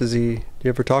days? Do you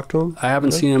ever talk to him? I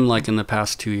haven't seen him like in the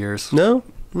past 2 years. No?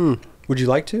 Would you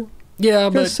like to? Yeah,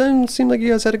 but it seemed like you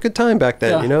guys had a good time back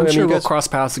then. Yeah, you know, I'm sure you we'll guys cross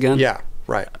paths again. Yeah,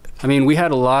 right. I mean, we had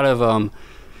a lot of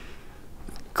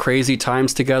crazy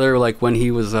times together. Like when he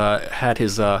was had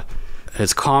his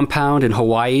compound in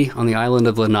Hawaii on the island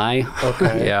of Lanai.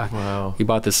 Okay. Yeah. Wow. He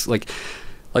bought this like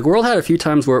World had a few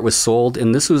times where it was sold,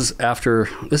 and this is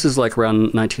like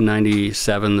around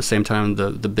 1997, the same time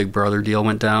the Big Brother deal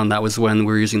went down. That was when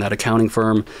we were using that accounting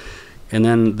firm, and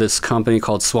then this company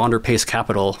called Swander Pace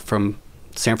Capital from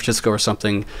San Francisco or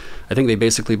something. I think they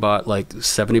basically bought like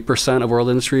 70% of World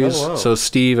Industries. Oh, wow. So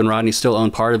Steve and Rodney still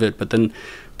own part of it, but then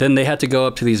they had to go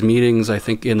up to these meetings, I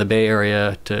think, in the Bay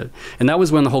Area and that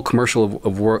was when the whole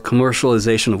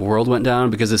commercialization of World went down,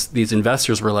 because these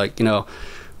investors were like, you know,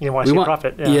 you want to see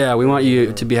profit. Yeah, we want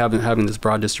you to be having this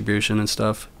broad distribution and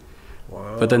stuff.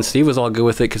 Wow. But then Steve was all good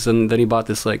with it, because then he bought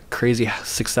this like crazy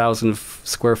 6,000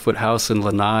 square foot house in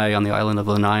Lanai, on the island of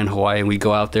Lanai in Hawaii, and we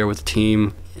go out there with the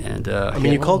team. And I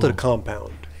mean, you called it a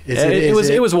compound.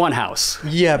 It was one house.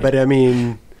 Yeah, but I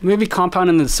mean, maybe compound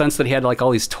in the sense that he had like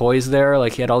all these toys there,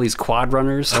 like he had all these quad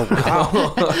runners. Oh,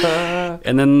 wow.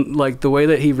 And then like the way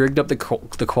that he rigged up the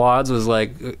quads was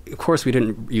like, of course we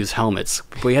didn't use helmets,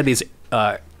 but we had these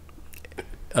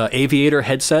aviator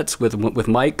headsets with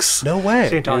mics. No way.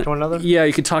 So you can talk to one another? Yeah,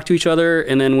 you could talk to each other,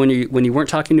 and then when you weren't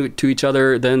talking to each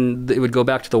other, then it would go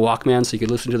back to the Walkman, so you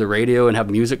could listen to the radio and have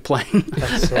music playing.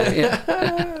 That's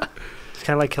It's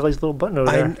kind of like Kelly's little button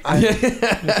over there.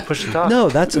 You push the top. No,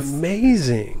 that's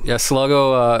amazing. Yeah,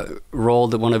 Sluggo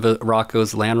rolled one of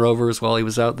Rocco's Land Rovers while he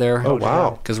was out there. Oh,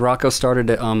 wow. Because Rocco started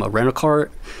a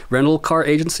rental car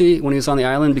agency when he was on the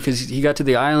island, because he got to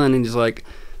the island and he's like,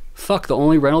 fuck, the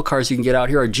only rental cars you can get out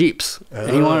here are Jeeps.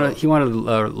 And he wanted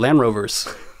Land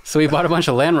Rovers. So he bought a bunch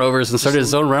of Land Rovers and started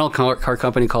his own rental car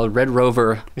company called Red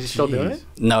Rover. Is he still doing it?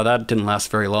 No, that didn't last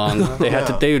very long.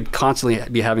 They would constantly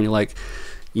be having to like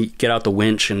get out the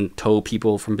winch and tow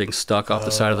people from being stuck off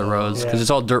the side of the roads, because it's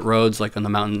all dirt roads like on the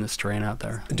mountainous terrain out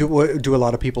there. Do a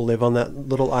lot of people live on that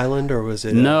little island, or was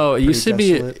it? No, it used to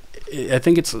desolate? be. I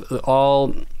think it's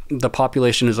all. The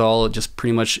population is all just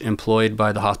pretty much employed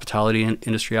by the hospitality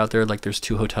industry out there. Like there's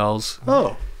 2 hotels.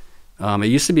 Oh. It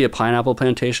used to be a pineapple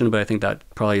plantation, but I think that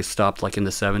probably stopped like in the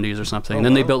 70s or something. And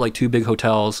then they built like 2 big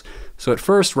hotels. So at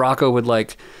first Rocco would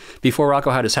before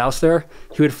Rocco had his house there,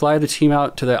 he would fly the team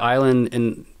out to the island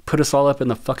and put us all up in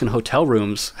the fucking hotel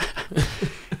rooms.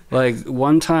 Like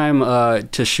one time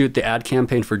to shoot the ad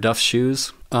campaign for Duff's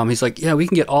shoes, he's like, yeah, we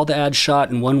can get all the ads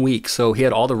shot in 1 week. So he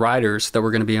had all the riders that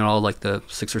were going to be in all like the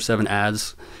 6 or 7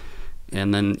 ads.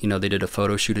 And then, they did a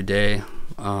photo shoot a day,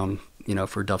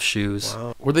 for Duff's shoes.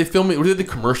 Wow. Were they the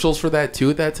commercials for that too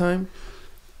at that time?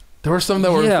 There were some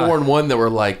that were in 4-in-1 that were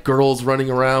like girls running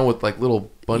around with like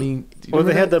little bunny. Well,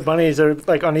 they had the bunnies that were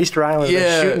like on Easter Island,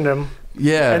 shooting them.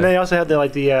 Yeah. And they also had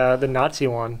the Nazi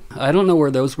one. I don't know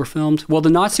where those were filmed. Well, the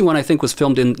Nazi one I think was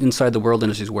filmed inside the World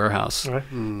Industries warehouse. Right.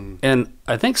 And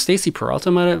I think Stacy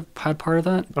Peralta might have had part of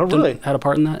that. Oh, really? Had a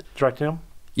part in that. Directing them?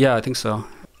 Yeah, I think so.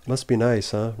 Must be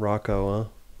nice, huh? Rocco,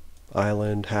 huh?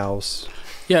 Island, house.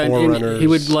 Yeah, and he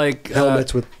would like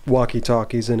helmets with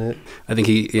walkie-talkies in it. I think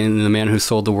in the Man Who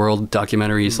Sold the World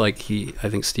documentary, he's like I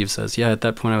think Steve says, yeah, at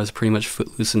that point I was pretty much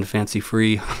footloose and fancy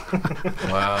free.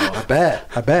 Wow.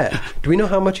 I bet. Do we know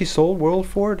how much he sold World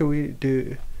for?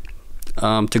 To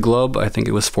Globe, I think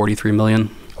it was 43 million.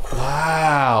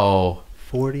 Wow.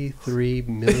 43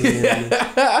 million.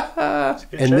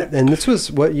 and this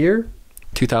was what year?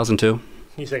 2002.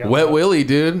 Wet Willy,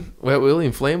 dude. Wet Willy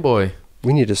and Flameboy.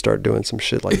 We need to start doing some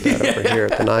shit like that over here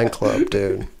at the 9 Club,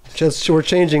 dude. We're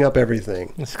changing up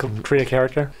everything. Let's create a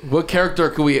character. What character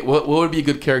could we? What would be a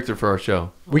good character for our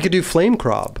show? We could do Flame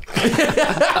Crob.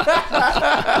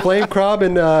 Flame Crob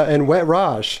and Wet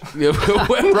Raj.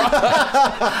 Wet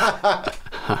Raj.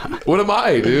 What am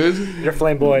I, dude? You're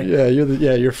Flameboy.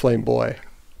 Yeah, you're Flameboy.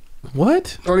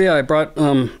 What? Oh yeah, I brought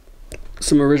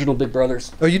some original Big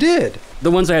Brothers. Oh, you did? The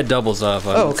ones I had doubles of.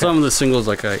 Okay. Some of the singles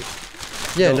like I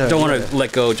don't want to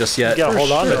let go just yet. You gotta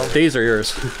hold on to them. These are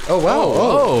yours. Oh wow!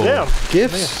 Oh, Yeah.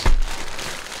 Gifts.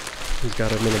 He's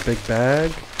got them in a big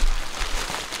bag.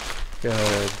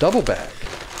 Double bag.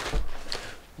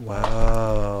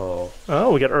 Wow.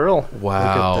 Oh, we got Earl.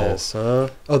 wow. Look at this, huh?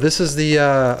 Oh, this is the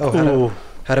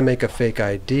how to make a fake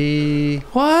ID.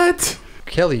 What?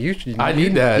 Kelly, you I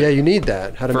need that. Yeah, you need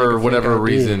that. How to make a For fake whatever ID.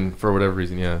 reason. For whatever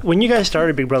reason, yeah. When you guys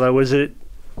started Big Brother, was it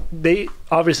they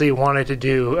obviously wanted to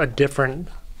do a different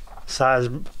size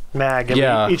mag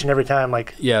each and every time?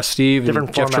 Like, yeah, Steve different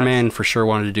and Jeff formats. Tremaine for sure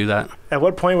wanted to do that. At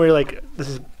what point were you like, this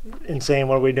is insane,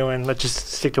 what are we doing? Let's just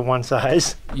stick to one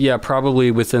size. Yeah, probably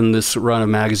within this run of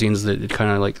magazines that it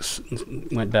kind of like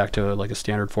went back to like a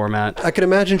standard format. I can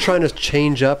imagine trying to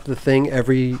change up the thing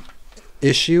every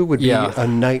issue would be a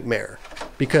nightmare,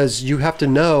 because you have to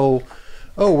know,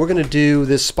 oh, we're going to do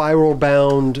this spiral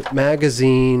bound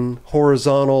magazine,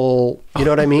 horizontal, you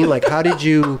know what I mean? Like, how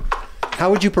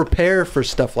would you prepare for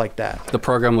stuff like that? The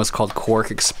program was called Quark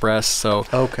Express, so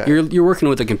Okay. you're working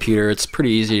with a computer. It's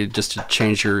pretty easy just to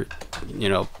change your,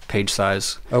 page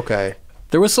size. Okay.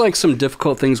 There was like some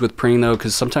difficult things with printing though,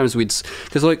 because sometimes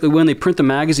because like when they print the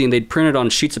magazine, they'd print it on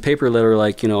sheets of paper that are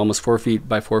like almost 4 feet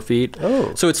by 4 feet.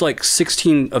 Oh. So it's like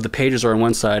 16 of the pages are on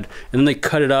one side, and then they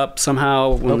cut it up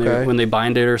somehow when they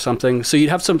bind it or something. So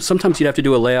sometimes you'd have to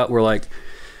do a layout where like,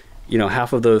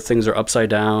 half of the things are upside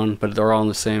down, but they're all on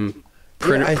the same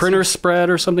printer spread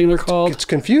or something they're called. It's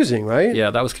confusing, right?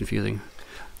 Yeah, that was confusing.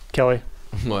 Kelly,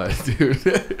 What,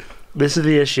 dude? this is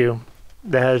the issue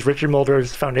that has Richard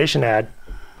Mulder's foundation ad,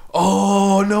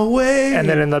 Oh, no way. and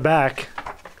then in the back,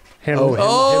 him Him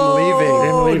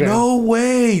leaving. No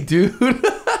way, dude.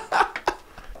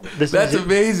 This That's is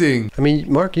amazing. I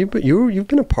mean, Mark, you've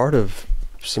been a part of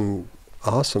some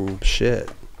awesome shit,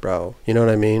 bro. You know what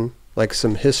I mean? Like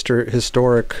some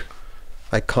historic,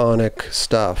 iconic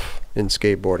stuff in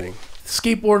skateboarding.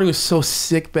 Skateboarding was so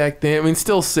sick back then. I mean,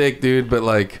 still sick, dude, but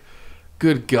like,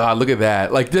 good God, look at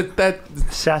that. Like that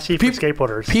sassy for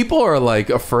skateboarders. people are like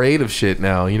afraid of shit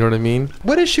now. You know what I mean?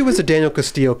 What issue was the Daniel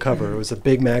Castillo cover? It was a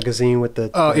big magazine with the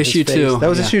his issue face. 2. That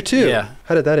was Yeah. issue 2. Yeah.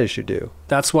 How did that issue do?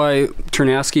 That's why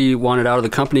Ternasky wanted out of the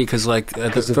company because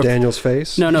Because of Daniel's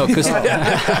face? No, because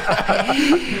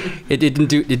it didn't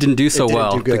do so didn't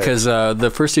well do good. because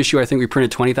the first issue I think we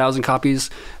printed 20,000 copies.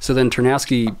 So then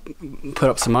Ternasky put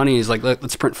up some money. He's like,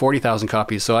 let's print 40,000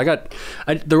 copies. So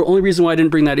the only reason why I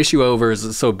didn't bring that issue over is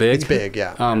it's so big. It's big,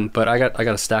 yeah. But I got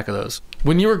a stack of those.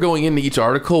 When you were going into each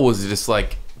article, was it just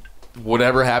like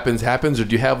whatever happens, or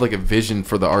do you have like a vision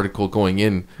for the article going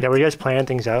in? Yeah, were you guys planning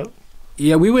things out?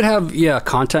 Yeah, we would have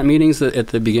content meetings at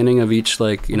the beginning of each,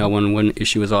 like, when one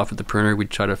issue was off at the printer,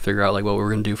 we'd try to figure out like what we were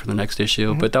going to do for the next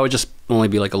issue. But that would just only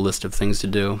be like a list of things to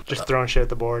do. Just throwing shit at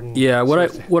the board. And Yeah,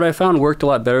 what I found worked a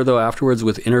lot better though afterwards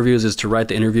with interviews is to write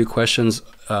the interview questions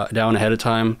down ahead of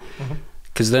time.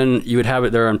 Because then you would have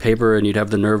it there on paper and you'd have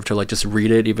the nerve to like just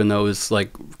read it, even though it's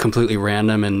like completely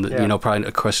random and probably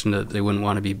a question that they wouldn't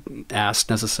want to be asked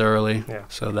necessarily. Yeah.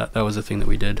 So that was the thing that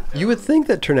we did. You would think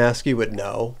that Ternasky would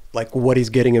know, like, what he's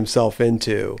getting himself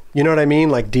into. You know what I mean?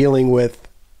 Like dealing with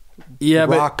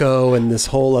Rocco and this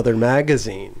whole other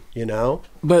magazine,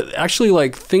 But actually,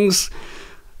 like, things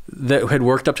that had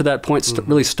worked up to that point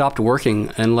really stopped working,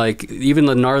 and like even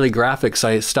the gnarly graphics,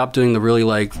 I stopped doing the really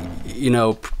like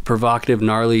provocative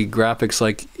gnarly graphics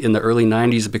like in the early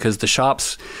 90s because the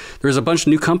shops, there was a bunch of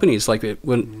new companies. Like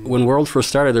when World first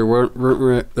started,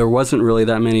 there wasn't really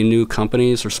that many new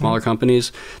companies or smaller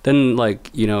companies. Then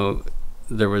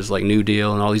there was like New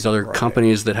Deal and all these other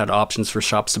companies that had options for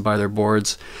shops to buy their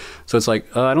boards. So it's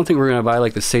like, I don't think we're going to buy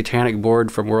like the Satanic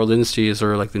board from World Industries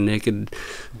or like the Naked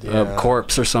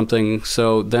Corpse or something.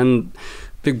 So then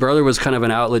Big Brother was kind of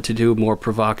an outlet to do more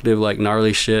provocative, like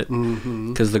gnarly shit,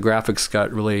 because the graphics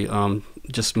got really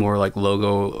just more like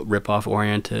logo rip-off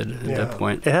oriented at that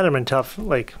point. It had been tough,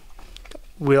 like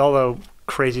with all the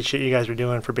crazy shit you guys were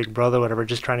doing for Big Brother, whatever,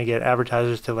 just trying to get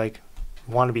advertisers to like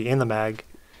want to be in the mag.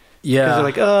 Yeah, because they're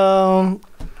like,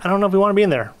 I don't know if we want to be in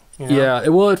there. You know? Yeah,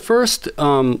 well, at first,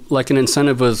 like an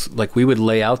incentive was like we would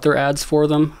lay out their ads for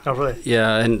them. Oh, really?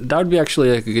 Yeah, and that would be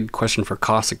actually like a good question for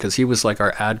Cossack, because he was like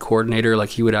our ad coordinator. Like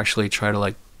he would actually try to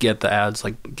like get the ads,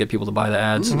 like get people to buy the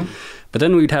ads. But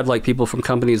then we'd have like people from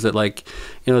companies that like,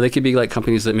 you know, they could be like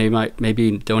companies that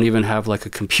maybe don't even have like a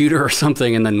computer or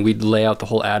something, and then we'd lay out the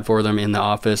whole ad for them in the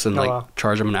office and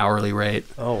charge them an hourly rate.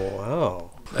 Oh, wow.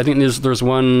 I think there's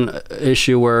one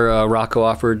issue where Rocco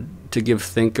offered to give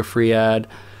Think a free ad,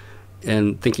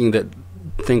 and thinking that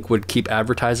Think would keep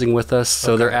advertising with us.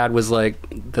 So their ad was like,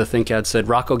 the Think ad said,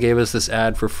 Rocco gave us this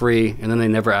ad for free, and then they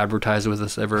never advertised with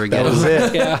us ever again. That was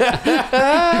it.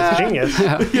 It's genius.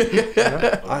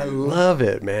 I love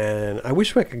it, man. I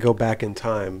wish I could go back in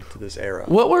time to this era.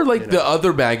 What were like the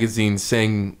other magazines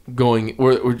saying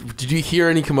or did you hear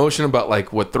any commotion about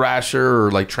like what Thrasher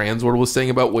or like Transworld was saying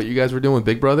about what you guys were doing with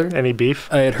Big Brother? Any beef?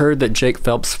 I had heard that Jake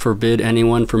Phelps forbid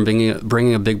anyone from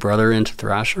bringing a Big Brother into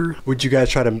Thrasher. Would you guys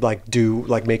try to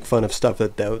like make fun of stuff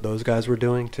that those guys were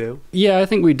doing too? Yeah, I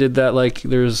think we did that. Like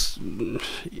there's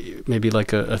maybe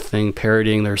like a thing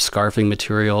parodying their scarfing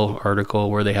material article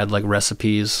where they had like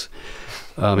recipes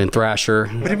in Thrasher.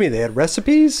 What do you mean? They had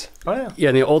recipes? Oh, yeah. Yeah,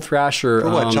 in the old Thrasher. For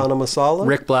what, Chana Masala?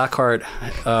 Rick Blackheart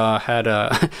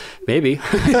had maybe. He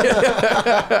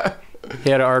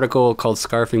had an article called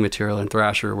Scarfing Material in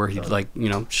Thrasher where he'd like, you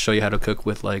know, show you how to cook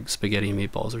with like spaghetti and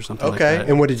meetballs or something like that.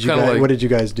 And what did you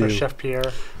guys do? Chef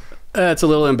Pierre. It's a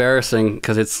little embarrassing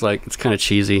because it's kind of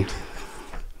cheesy.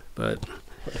 But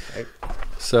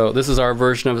so this is our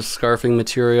version of Scarfing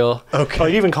Material. Okay. Oh,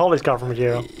 you even called it Scarfing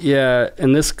Material. Yeah,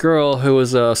 and this girl who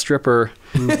was a stripper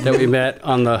that we met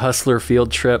on the Hustler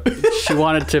field trip, she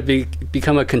wanted to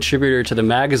become a contributor to the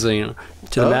magazine.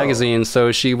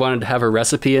 So she wanted to have her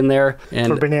recipe in there.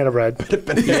 And for banana bread.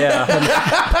 Yeah.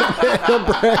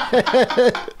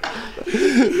 Banana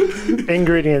bread.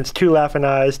 Ingredients: 2 laughing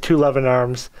eyes, 2 loving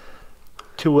arms,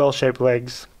 2 well-shaped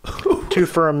legs, 2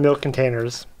 firm milk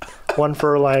containers, 1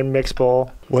 fur-lined mix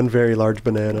bowl, 1 very large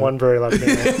banana, 1 very large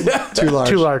banana, 2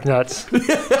 large nuts.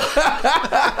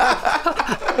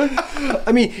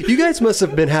 I mean, you guys must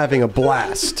have been having a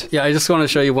blast. Yeah, I just want to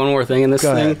show you one more thing in this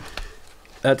Go thing. ahead.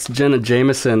 That's Jenna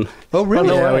Jameson. Oh,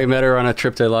 really? Yeah, we met her on a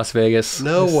trip to Las Vegas.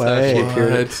 No way. She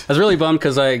appeared. I was really bummed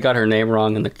because I got her name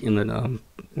wrong in the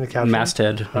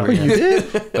masthead. Oh, you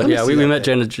did? But yeah, we met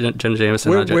Jenna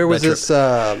Jameson. Where was this?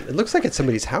 It looks like it's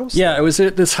somebody's house. Yeah, it was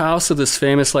at this house of this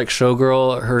famous like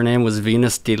showgirl. Her name was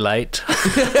Venus Delight.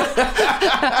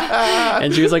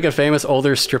 And she was like a famous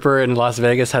older stripper in Las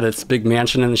Vegas, had this big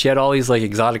mansion, and she had all these like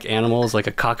exotic animals, like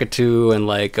a cockatoo and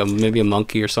like maybe a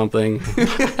monkey or something.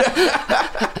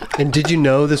 And did you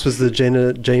know this was the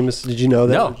Jenna Jameson? Did you know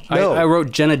that? No. I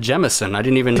wrote Jenna Jemison. I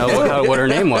didn't even know what her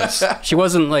name was. She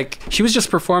wasn't like, she was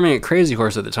just performing at Crazy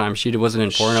Horse at the time. She wasn't in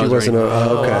pornos. She wasn't.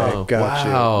 Okay, Oh, gotcha.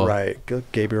 wow. Right.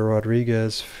 Gabriel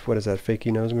Rodriguez. What is that?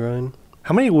 Fakey nose grind.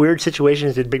 How many weird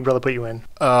situations did Big Brother put you in?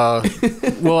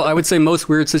 Well, I would say most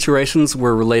weird situations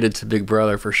were related to Big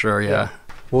Brother for sure. Yeah.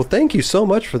 Well, thank you so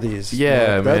much for these.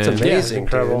 Yeah, That's man. amazing, Yeah,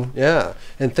 incredible. dude. Yeah,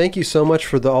 and thank you so much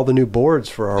for all the new boards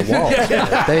for our walls. Man.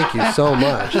 Thank you so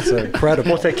much. It's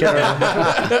incredible. We'll take care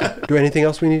of it. Do anything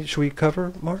else we need? Should we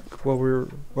cover, Mark, while we're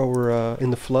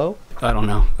in the flow? I don't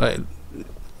know.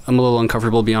 I'm a little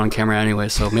uncomfortable being on camera anyway,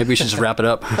 so maybe we should just wrap it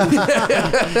up. Yeah.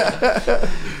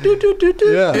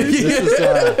 This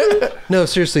is, no,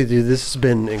 seriously, dude, this has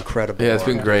been incredible. Yeah, it's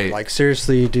been great. Like,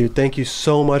 seriously, dude, thank you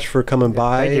so much for coming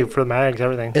by. Thank you for the mags,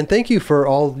 everything. And thank you for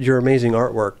all your amazing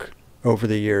artwork over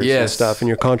the years and Yes. stuff, and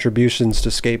your contributions to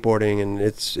skateboarding, and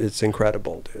it's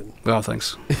incredible, dude. Well,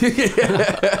 thanks.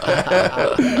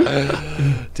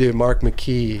 Dude, Marc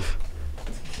McKee,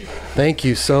 thank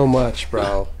you so much,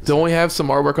 bro. Don't we have some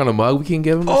artwork on a mug we can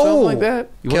give him or something like that?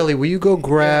 Kelly, will you go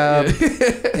grab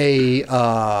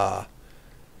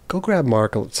go grab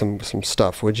Mark some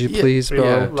stuff, would you please, bro?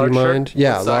 Yeah. Do you Large mind? shirt?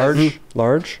 Yeah, What size?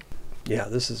 large. Yeah,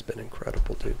 this has been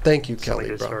incredible, dude. Thank you, Some Kelly,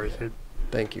 good bro. stories, dude.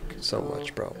 Thank you so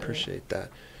much, bro. Appreciate that.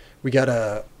 We got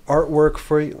a artwork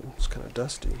for you. It's kind of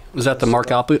dusty. Was that the Mark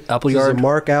This is a Appleyard?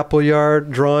 Mark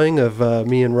Appleyard drawing of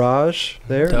me and Raj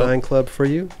there. Dope. 9 Club for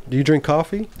you. Do you drink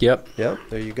coffee? Yep. Yep,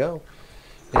 there you go.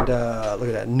 And look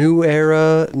at that. New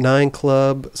Era 9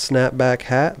 Club snapback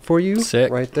hat for you.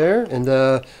 Sick. Right there. And,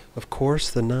 of course,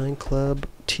 the 9 Club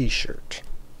t-shirt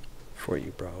for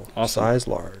you, bro. Awesome. Size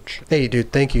large. Hey,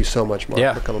 dude, thank you so much,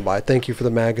 Mark, for coming by. Thank you for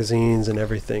the magazines and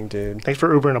everything, dude. Thanks for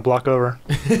Ubering a block over.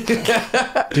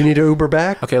 Do you need to Uber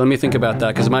back? Okay, let me think about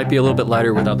that because it might be a little bit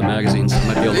lighter without the magazines. It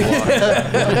might be able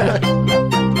to walk.